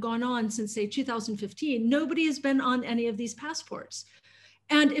incidences that have gone on since say 2015, nobody has been on any of these passports.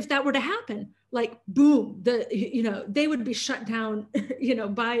 And if that were to happen, like boom, they would be shut down,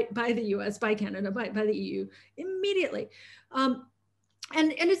 by the US, by Canada, by the EU immediately. And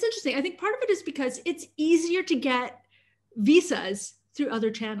it's interesting. I think part of it is because it's easier to get visas through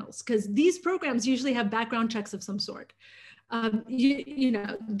other channels, because these programs usually have background checks of some sort.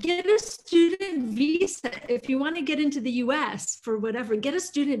 Get a student visa if you want to get into the US for whatever. Get a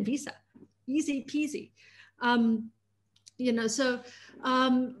student visa, easy peasy. So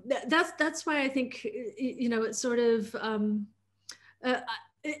that's why I think it's sort of and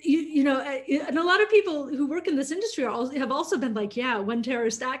a lot of people who work in this industry have also been like, yeah, one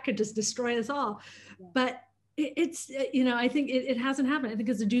terrorist act could just destroy us all. Yeah. But it's I think it hasn't happened. I think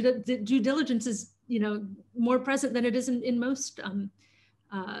because the due diligence is more present than it is in most ways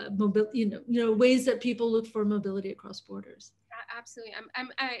that people look for mobility across borders. Absolutely.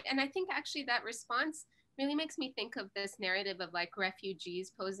 And I think actually that response really makes me think of this narrative of like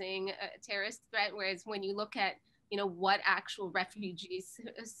refugees posing a terrorist threat, whereas when you look at what actual refugees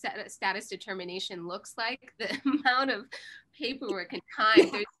status determination looks like, the amount of paperwork and time,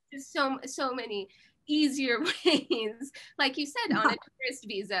 there's just so many easier ways, like you said, on a tourist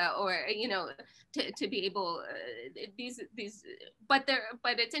visa, or to be able but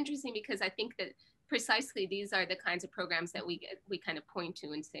it's interesting because I think that precisely these are the kinds of programs that we kind of point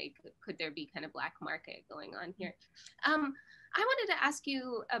to and say, could there be kind of black market going on here? I wanted to ask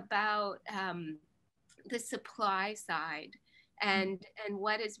you about the supply side and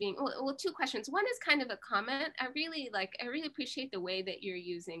what is being, well, two questions. One is kind of a comment. I really appreciate the way that you're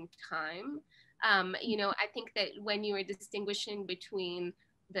using time. I think that when you were distinguishing between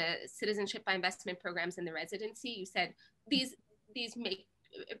the citizenship by investment programs and the residency, you said these make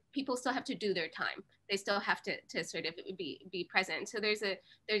people still have to do their time. They still have to sort of be present. So there's a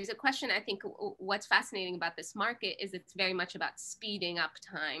question. I think what's fascinating about this market is it's very much about speeding up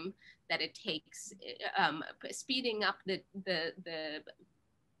time that it takes, speeding up the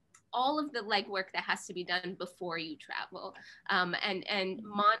all of the legwork that has to be done before you travel, and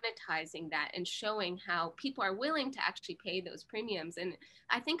monetizing that and showing how people are willing to actually pay those premiums. And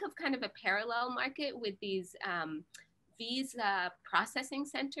I think of kind of a parallel market with these visa processing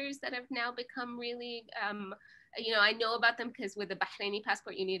centers that have now become really, I know about them because with a Bahraini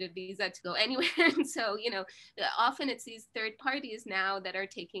passport, you need a visa to go anywhere. And so, often it's these third parties now that are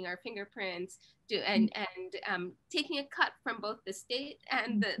taking our fingerprints and taking a cut from both the state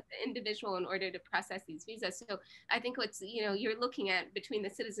and the individual in order to process these visas. So I think what's, you're looking at between the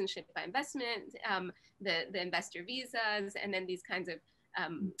citizenship by investment, the investor visas, and then these kinds of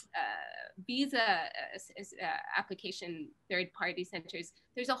visa application third-party centers.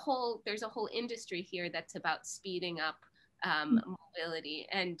 There's a whole industry here that's about speeding up mobility,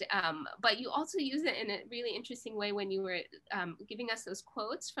 and but you also use it in a really interesting way when you were giving us those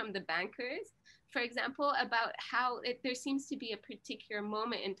quotes from the bankers, for example, about how there seems to be a particular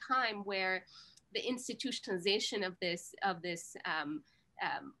moment in time where the institutionalization of this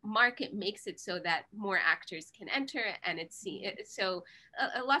market makes it so that more actors can enter, and so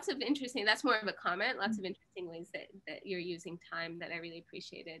lots of interesting, that's more of a comment, lots of interesting ways that you're using time that I really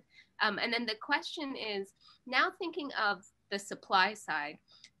appreciated. And then the question is, now thinking of the supply side,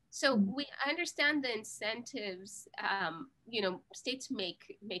 So I understand the incentives, states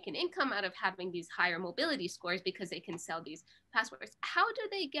make an income out of having these higher mobility scores because they can sell these passports. How do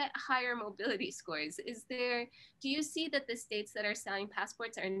they get higher mobility scores? Do you see that the states that are selling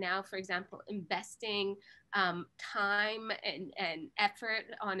passports are now, for example, investing time and effort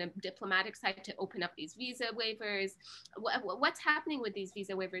on a diplomatic side to open up these visa waivers? What's happening with these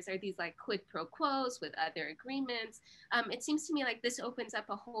visa waivers? Are these like quid pro quos with other agreements? It seems to me like this opens up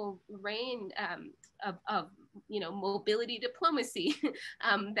a whole range of mobility diplomacy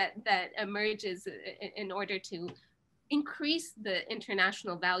that emerges in order to increase the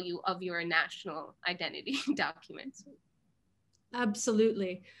international value of your national identity documents.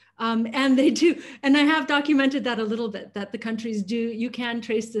 Absolutely. And they do. And I have documented that a little bit, that the countries do, you can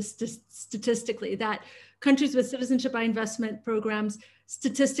trace this statistically, that countries with citizenship by investment programs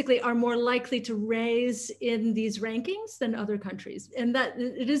statistically are more likely to raise in these rankings than other countries. And that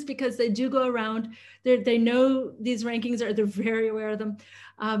it is because they do go around, they know these rankings, they're very aware of them.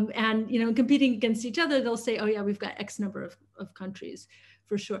 And competing against each other, they'll say, oh yeah, we've got X number of countries.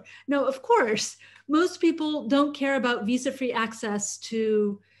 For sure. No, of course, most people don't care about visa-free access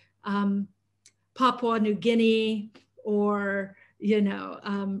to Papua New Guinea or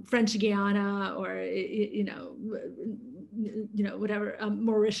French Guiana or whatever,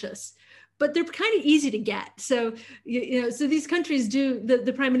 Mauritius, but they're kind of easy to get. So so these countries do.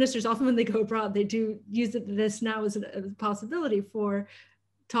 The prime ministers often, when they go abroad, they do use this now as a possibility for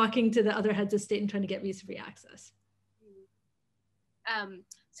talking to the other heads of state and trying to get visa-free access.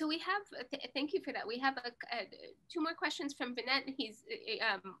 So we have, thank you for that. We have two more questions from Vinette.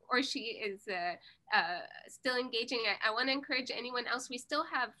 She is still engaging. I want to encourage anyone else. We still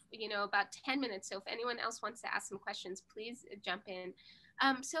have, about 10 minutes. So if anyone else wants to ask some questions, please jump in.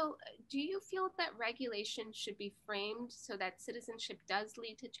 So do you feel that regulation should be framed so that citizenship does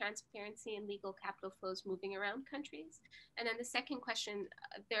lead to transparency and legal capital flows moving around countries? And then the second question,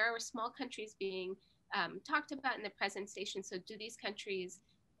 there are small countries being talked about in the presentation. So do these countries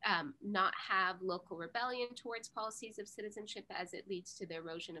not have local rebellion towards policies of citizenship as it leads to the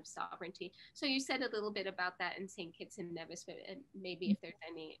erosion of sovereignty? So you said a little bit about that in St. Kitts and Nevis, but maybe if there's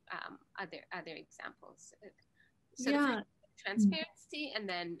any other examples. So yeah. Transparency and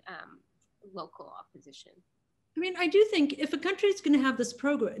then local opposition. I mean, I do think if a country is going to have this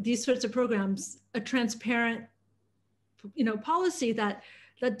program, these sorts of programs, a transparent, policy that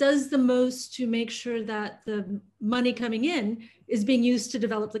does the most to make sure that the money coming in is being used to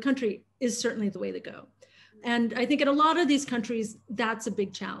develop the country is certainly the way to go. And I think in a lot of these countries, that's a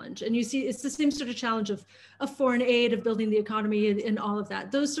big challenge. And you see, it's the same sort of challenge of foreign aid, of building the economy and all of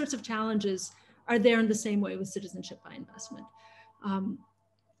that. Those sorts of challenges are there in the same way with citizenship by investment.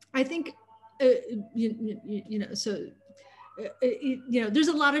 I think, there's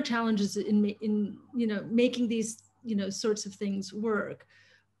a lot of challenges in making these, sorts of things work.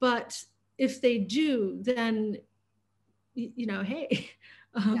 But if they do, then, hey,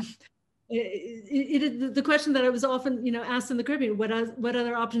 the question that I was often, asked in the Caribbean, what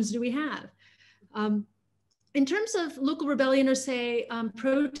other options do we have? In terms of local rebellion or say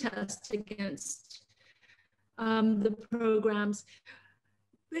protests against the programs,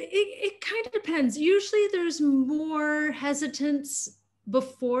 it kind of depends. Usually there's more hesitance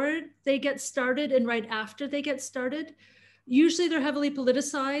before they get started and right after they get started. Usually they're heavily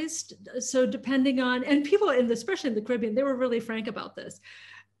politicized. So depending on, and people, especially in the Caribbean, they were really frank about this.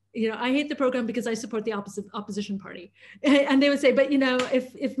 I hate the program because I support the opposition party. And they would say, but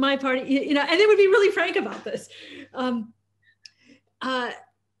if my party, and they would be really frank about this. And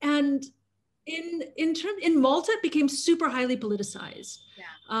in Malta, it became super highly politicized.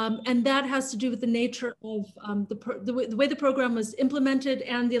 Yeah. And that has to do with the nature of the way the program was implemented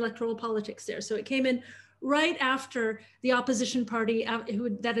and the electoral politics there. So it came in right after the opposition party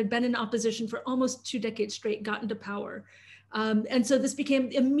that had been in opposition for almost 2 decades straight got into power. And so this became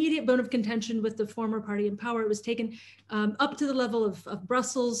immediate bone of contention with the former party in power. It was taken up to the level of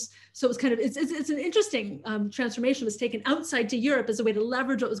Brussels. So it was kind of, it's an interesting transformation. It was taken outside to Europe as a way to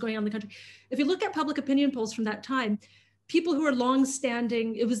leverage what was going on in the country. If you look at public opinion polls from that time, people who are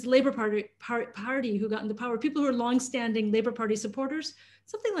long-standing, it was the Labour Party who got into power, people who are long-standing Labour Party supporters,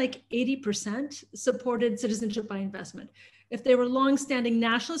 something like 80% supported citizenship by investment. If they were long-standing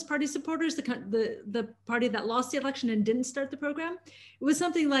Nationalist Party supporters, the party that lost the election and didn't start the program, it was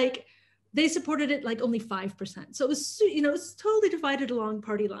something like they supported it like only 5%. So it was, it was totally divided along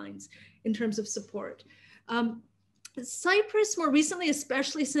party lines in terms of support. Cyprus, more recently,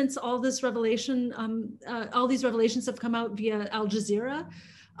 especially since all this revelation, all these revelations have come out via Al Jazeera,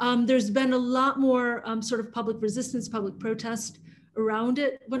 there's been a lot more sort of public resistance, public protest around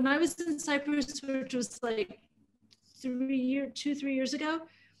it. When I was in Cyprus, which was like 3 years ago,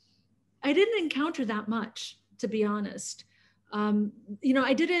 I didn't encounter that much, to be honest. You know,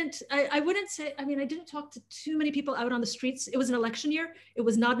 I wouldn't say, I mean, I didn't talk to too many people out on the streets. It was an election year. It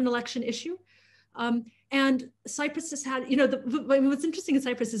was not an election issue. And Cyprus has had, you know, what's interesting in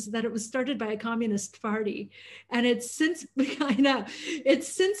Cyprus is that it was started by a communist party. And it's since, I know, it's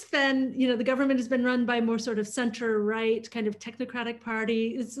since then, you know, the government has been run by more sort of center-right kind of technocratic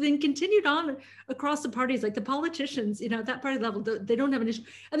party. It's been continued on across the parties, like the politicians, you know, at that party level, they don't have an issue.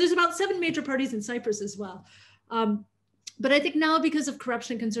 And there's about 7 major parties in Cyprus as well. But I think now because of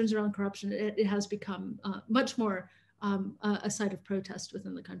corruption, concerns around corruption, it has become much more a site of protest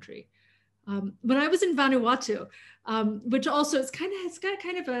within the country. When I was in Vanuatu, which also it's got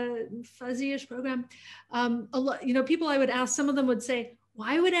kind of a fuzzy-ish program. A lot, you know, people I would ask, some of them would say,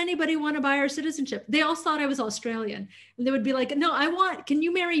 "Why would anybody want to buy our citizenship?" They all thought I was Australian, and they would be like, "No, can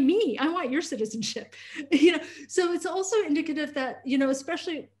you marry me? I want your citizenship." You know, so it's also indicative that, you know,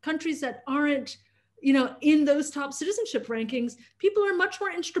 especially countries that aren't, you know, in those top citizenship rankings, people are much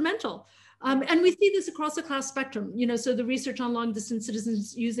more instrumental. And we see this across the class spectrum, you know, so the research on long distance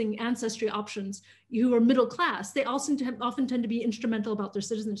citizens using ancestry options who are middle class, they also often tend to be instrumental about their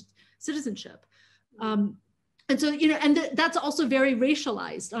citizenship. And so, you know, and that's also very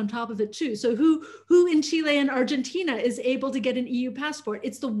racialized on top of it too. So who in Chile and Argentina is able to get an EU passport?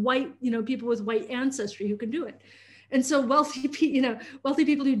 It's the white, you know, people with white ancestry who can do it. And so wealthy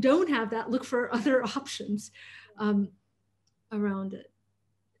people who don't have that look for other options around it.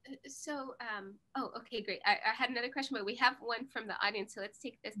 So, oh, okay, great. I had another question, but we have one from the audience, so let's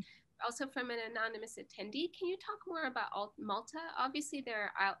take this. Also from an anonymous attendee, can you talk more about Malta? Obviously,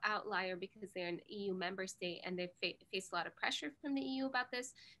 they're an outlier because they're an EU member state and they face a lot of pressure from the EU about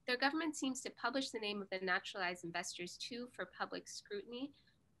this. Their government seems to publish the name of the naturalized investors too for public scrutiny.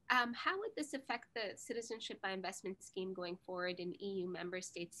 How would this affect the citizenship by investment scheme going forward in EU member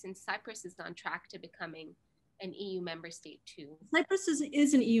states, since Cyprus is on track to becoming an EU member state too? Cyprus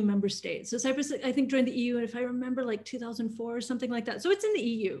is an EU member state. So Cyprus, I think, joined the EU, and if I remember, like 2004 or something like that. So it's in the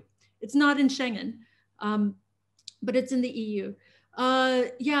EU. It's not in Schengen, but it's in the EU.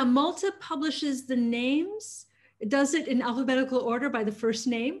 Yeah, Malta publishes the names. It does it in alphabetical order by the first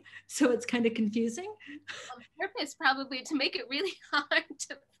name, so it's kind of confusing. On purpose, probably, to make it really hard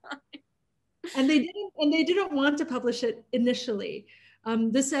to find. And they didn't want to publish it initially.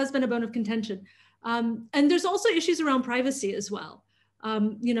 This has been a bone of contention. And there's also issues around privacy as well.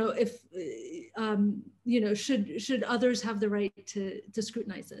 You know, if you know, should others have the right to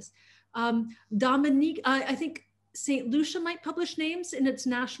scrutinize this? Dominique, I think St. Lucia might publish names in its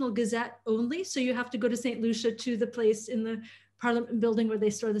national gazette only. So you have to go to St. Lucia, to the place in the Parliament building where they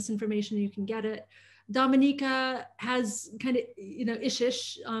store this information, and you can get it. Dominica has kind of, you know,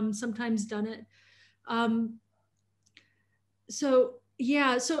 ish sometimes done it. So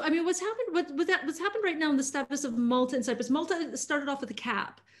yeah, so I mean, what's happened right now in the status of Malta and Cyprus? Malta started off with a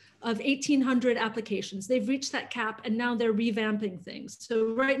cap of 1,800 applications. They've reached that cap, and now they're revamping things.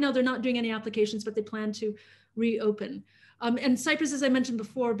 So right now they're not doing any applications, but they plan to reopen. And Cyprus, as I mentioned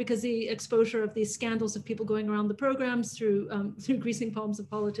before, because the exposure of these scandals of people going around the programs through greasing palms of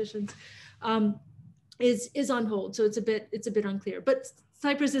politicians, is on hold. So it's a bit unclear. But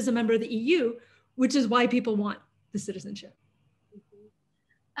Cyprus is a member of the EU, which is why people want the citizenship.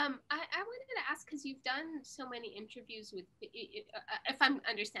 I wanted to ask, because you've done so many interviews with, if I'm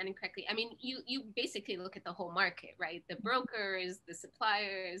understanding correctly, I mean, you basically look at the whole market, right? The brokers, the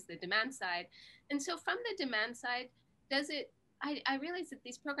suppliers, the demand side. And so from the demand side, I realize that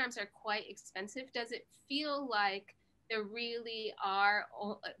these programs are quite expensive. Does it feel like there really are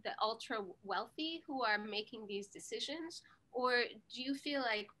the ultra wealthy who are making these decisions? Or do you feel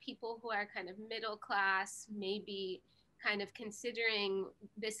like people who are kind of middle class, maybe kind of considering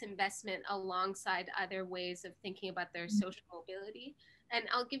this investment alongside other ways of thinking about their social mobility? And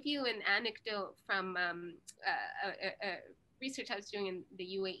I'll give you an anecdote from research I was doing in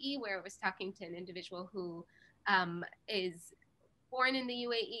the UAE, where I was talking to an individual who is born in the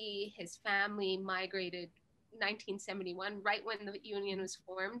UAE. His family migrated 1971, right when the union was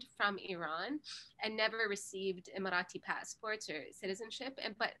formed, from Iran, and never received Emirati passports or citizenship,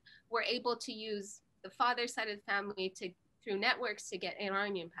 but were able to use the father's side of the family through networks to get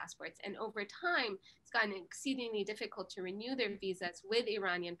Iranian passports. And over time, it's gotten exceedingly difficult to renew their visas with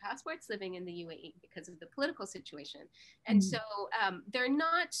Iranian passports living in the UAE because of the political situation. And so they're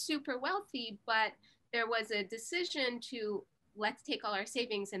not super wealthy, but there was a decision to let's take all our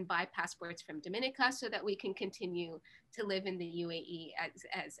savings and buy passports from Dominica so that we can continue to live in the UAE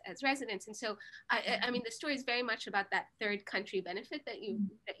as residents. And so, I mean, the story is very much about that third country benefit that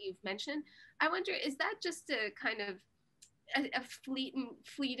you've mentioned. I wonder, is that just a kind of a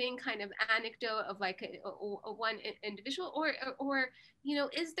fleeting kind of anecdote of like a one individual, or you know,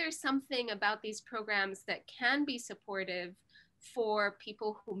 is there something about these programs that can be supportive for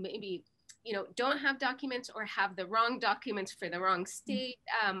people who maybe, you know, don't have documents or have the wrong documents for the wrong state?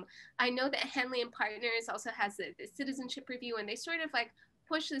 I know that Henley and Partners also has the citizenship review, and they sort of like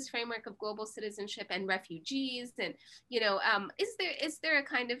push this framework of global citizenship and refugees. And, you know, is there a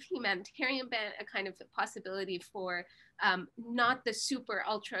kind of humanitarian bent, a kind of possibility for not the super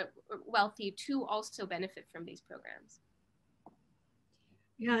ultra wealthy to also benefit from these programs?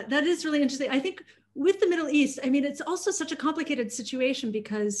 Yeah, that is really interesting. I think with the Middle East, I mean, it's also such a complicated situation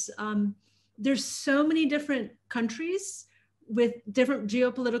because there's so many different countries with different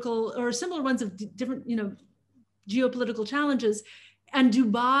geopolitical or similar ones of different, you know, geopolitical challenges. And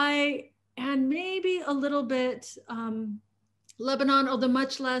Dubai and maybe a little bit Lebanon, although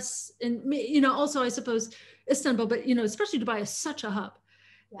much less in, you know, also I suppose Istanbul, but, you know, especially Dubai is such a hub.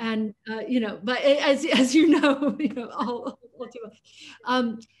 Yeah. And, you know, but as you know, all too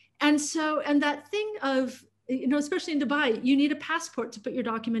well. And so, and that thing of, you know, especially in Dubai, you need a passport to put your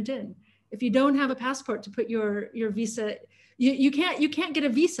document in. If you don't have a passport to put your visa, you can't get a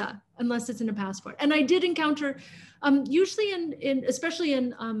visa unless it's in a passport. And I did encounter, usually especially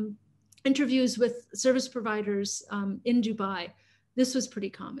in interviews with service providers in Dubai, this was pretty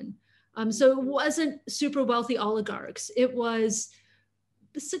common. So it wasn't super wealthy oligarchs. It was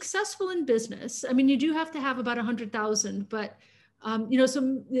successful in business. I mean, you do have to have about 100,000, but you know,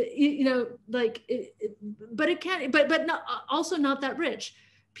 some, you know, like, but it can't, but not, also not that rich.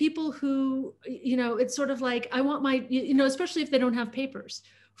 People who, you know, it's sort of like, I want my, you know, especially if they don't have papers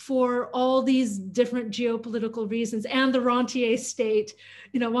for all these different geopolitical reasons, and the rentier state,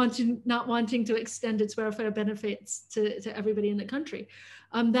 you know, not wanting to extend its welfare benefits to everybody in the country.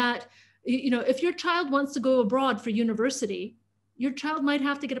 That, you know, if your child wants to go abroad for university, your child might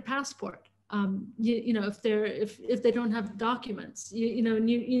have to get a passport. You know, if they don't have documents, you know, and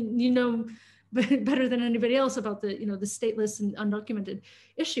you know better than anybody else about the, you know, the stateless and undocumented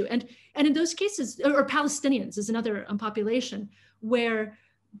issue. And in those cases, or Palestinians is another population where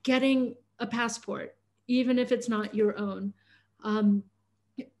getting a passport, even if it's not your own,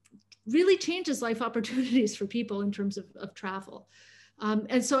 really changes life opportunities for people in terms of travel.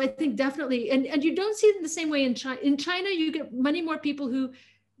 And so I think definitely, and you don't see it in the same way in China. In China, you get many more people who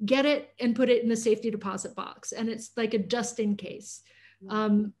get it and put it in the safety deposit box. And it's like a just in case.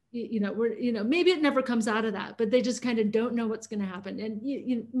 You know, maybe it never comes out of that, but they just kind of don't know what's going to happen. And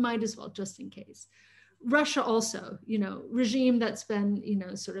you might as well, just in case. Russia also, you know, regime that's been, you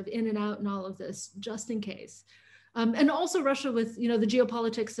know, sort of in and out and all of this, just in case. And also Russia with, you know, the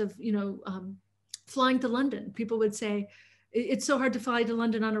geopolitics of, you know, flying to London. People would say, it's so hard to fly to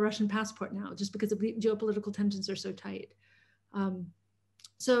London on a Russian passport now, just because the geopolitical tensions are so tight.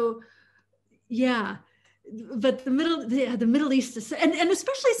 So, yeah. But the Middle East is, and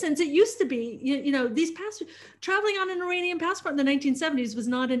especially since it used to be, you know, traveling on an Iranian passport in the 1970s was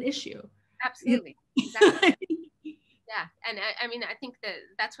not an issue. Absolutely. Exactly. Yeah. And I mean, I think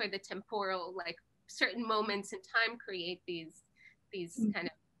that's where the temporal, like certain moments in time create these kind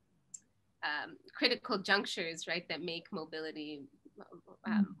of critical junctures, right, that make mobility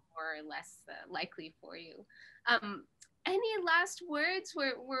more or less likely for you. Any last words?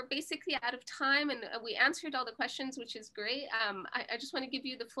 We're basically out of time, and we answered all the questions, which is great. I just want to give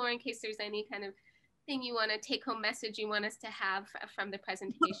you the floor in case there's any kind of thing you want to take home message you want us to have from the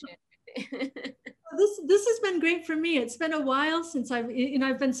presentation. This has been great for me. It's been a while since I've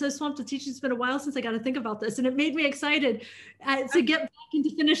been so swamped with teaching. It's been a while since I got to think about this, and it made me excited to get back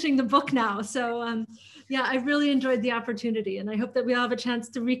into finishing the book now. So yeah, I really enjoyed the opportunity, and I hope that we'll have a chance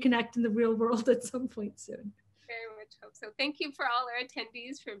to reconnect in the real world at some point soon. Very much hope so. Thank you for all our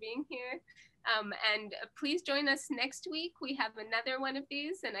attendees for being here. And please join us next week. We have another one of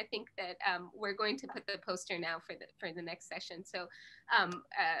these, and I think that we're going to put the poster now for the next session. So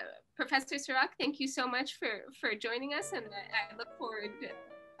Professor Surak, thank you so much for joining us, and I look forward to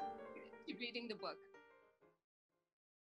reading the book.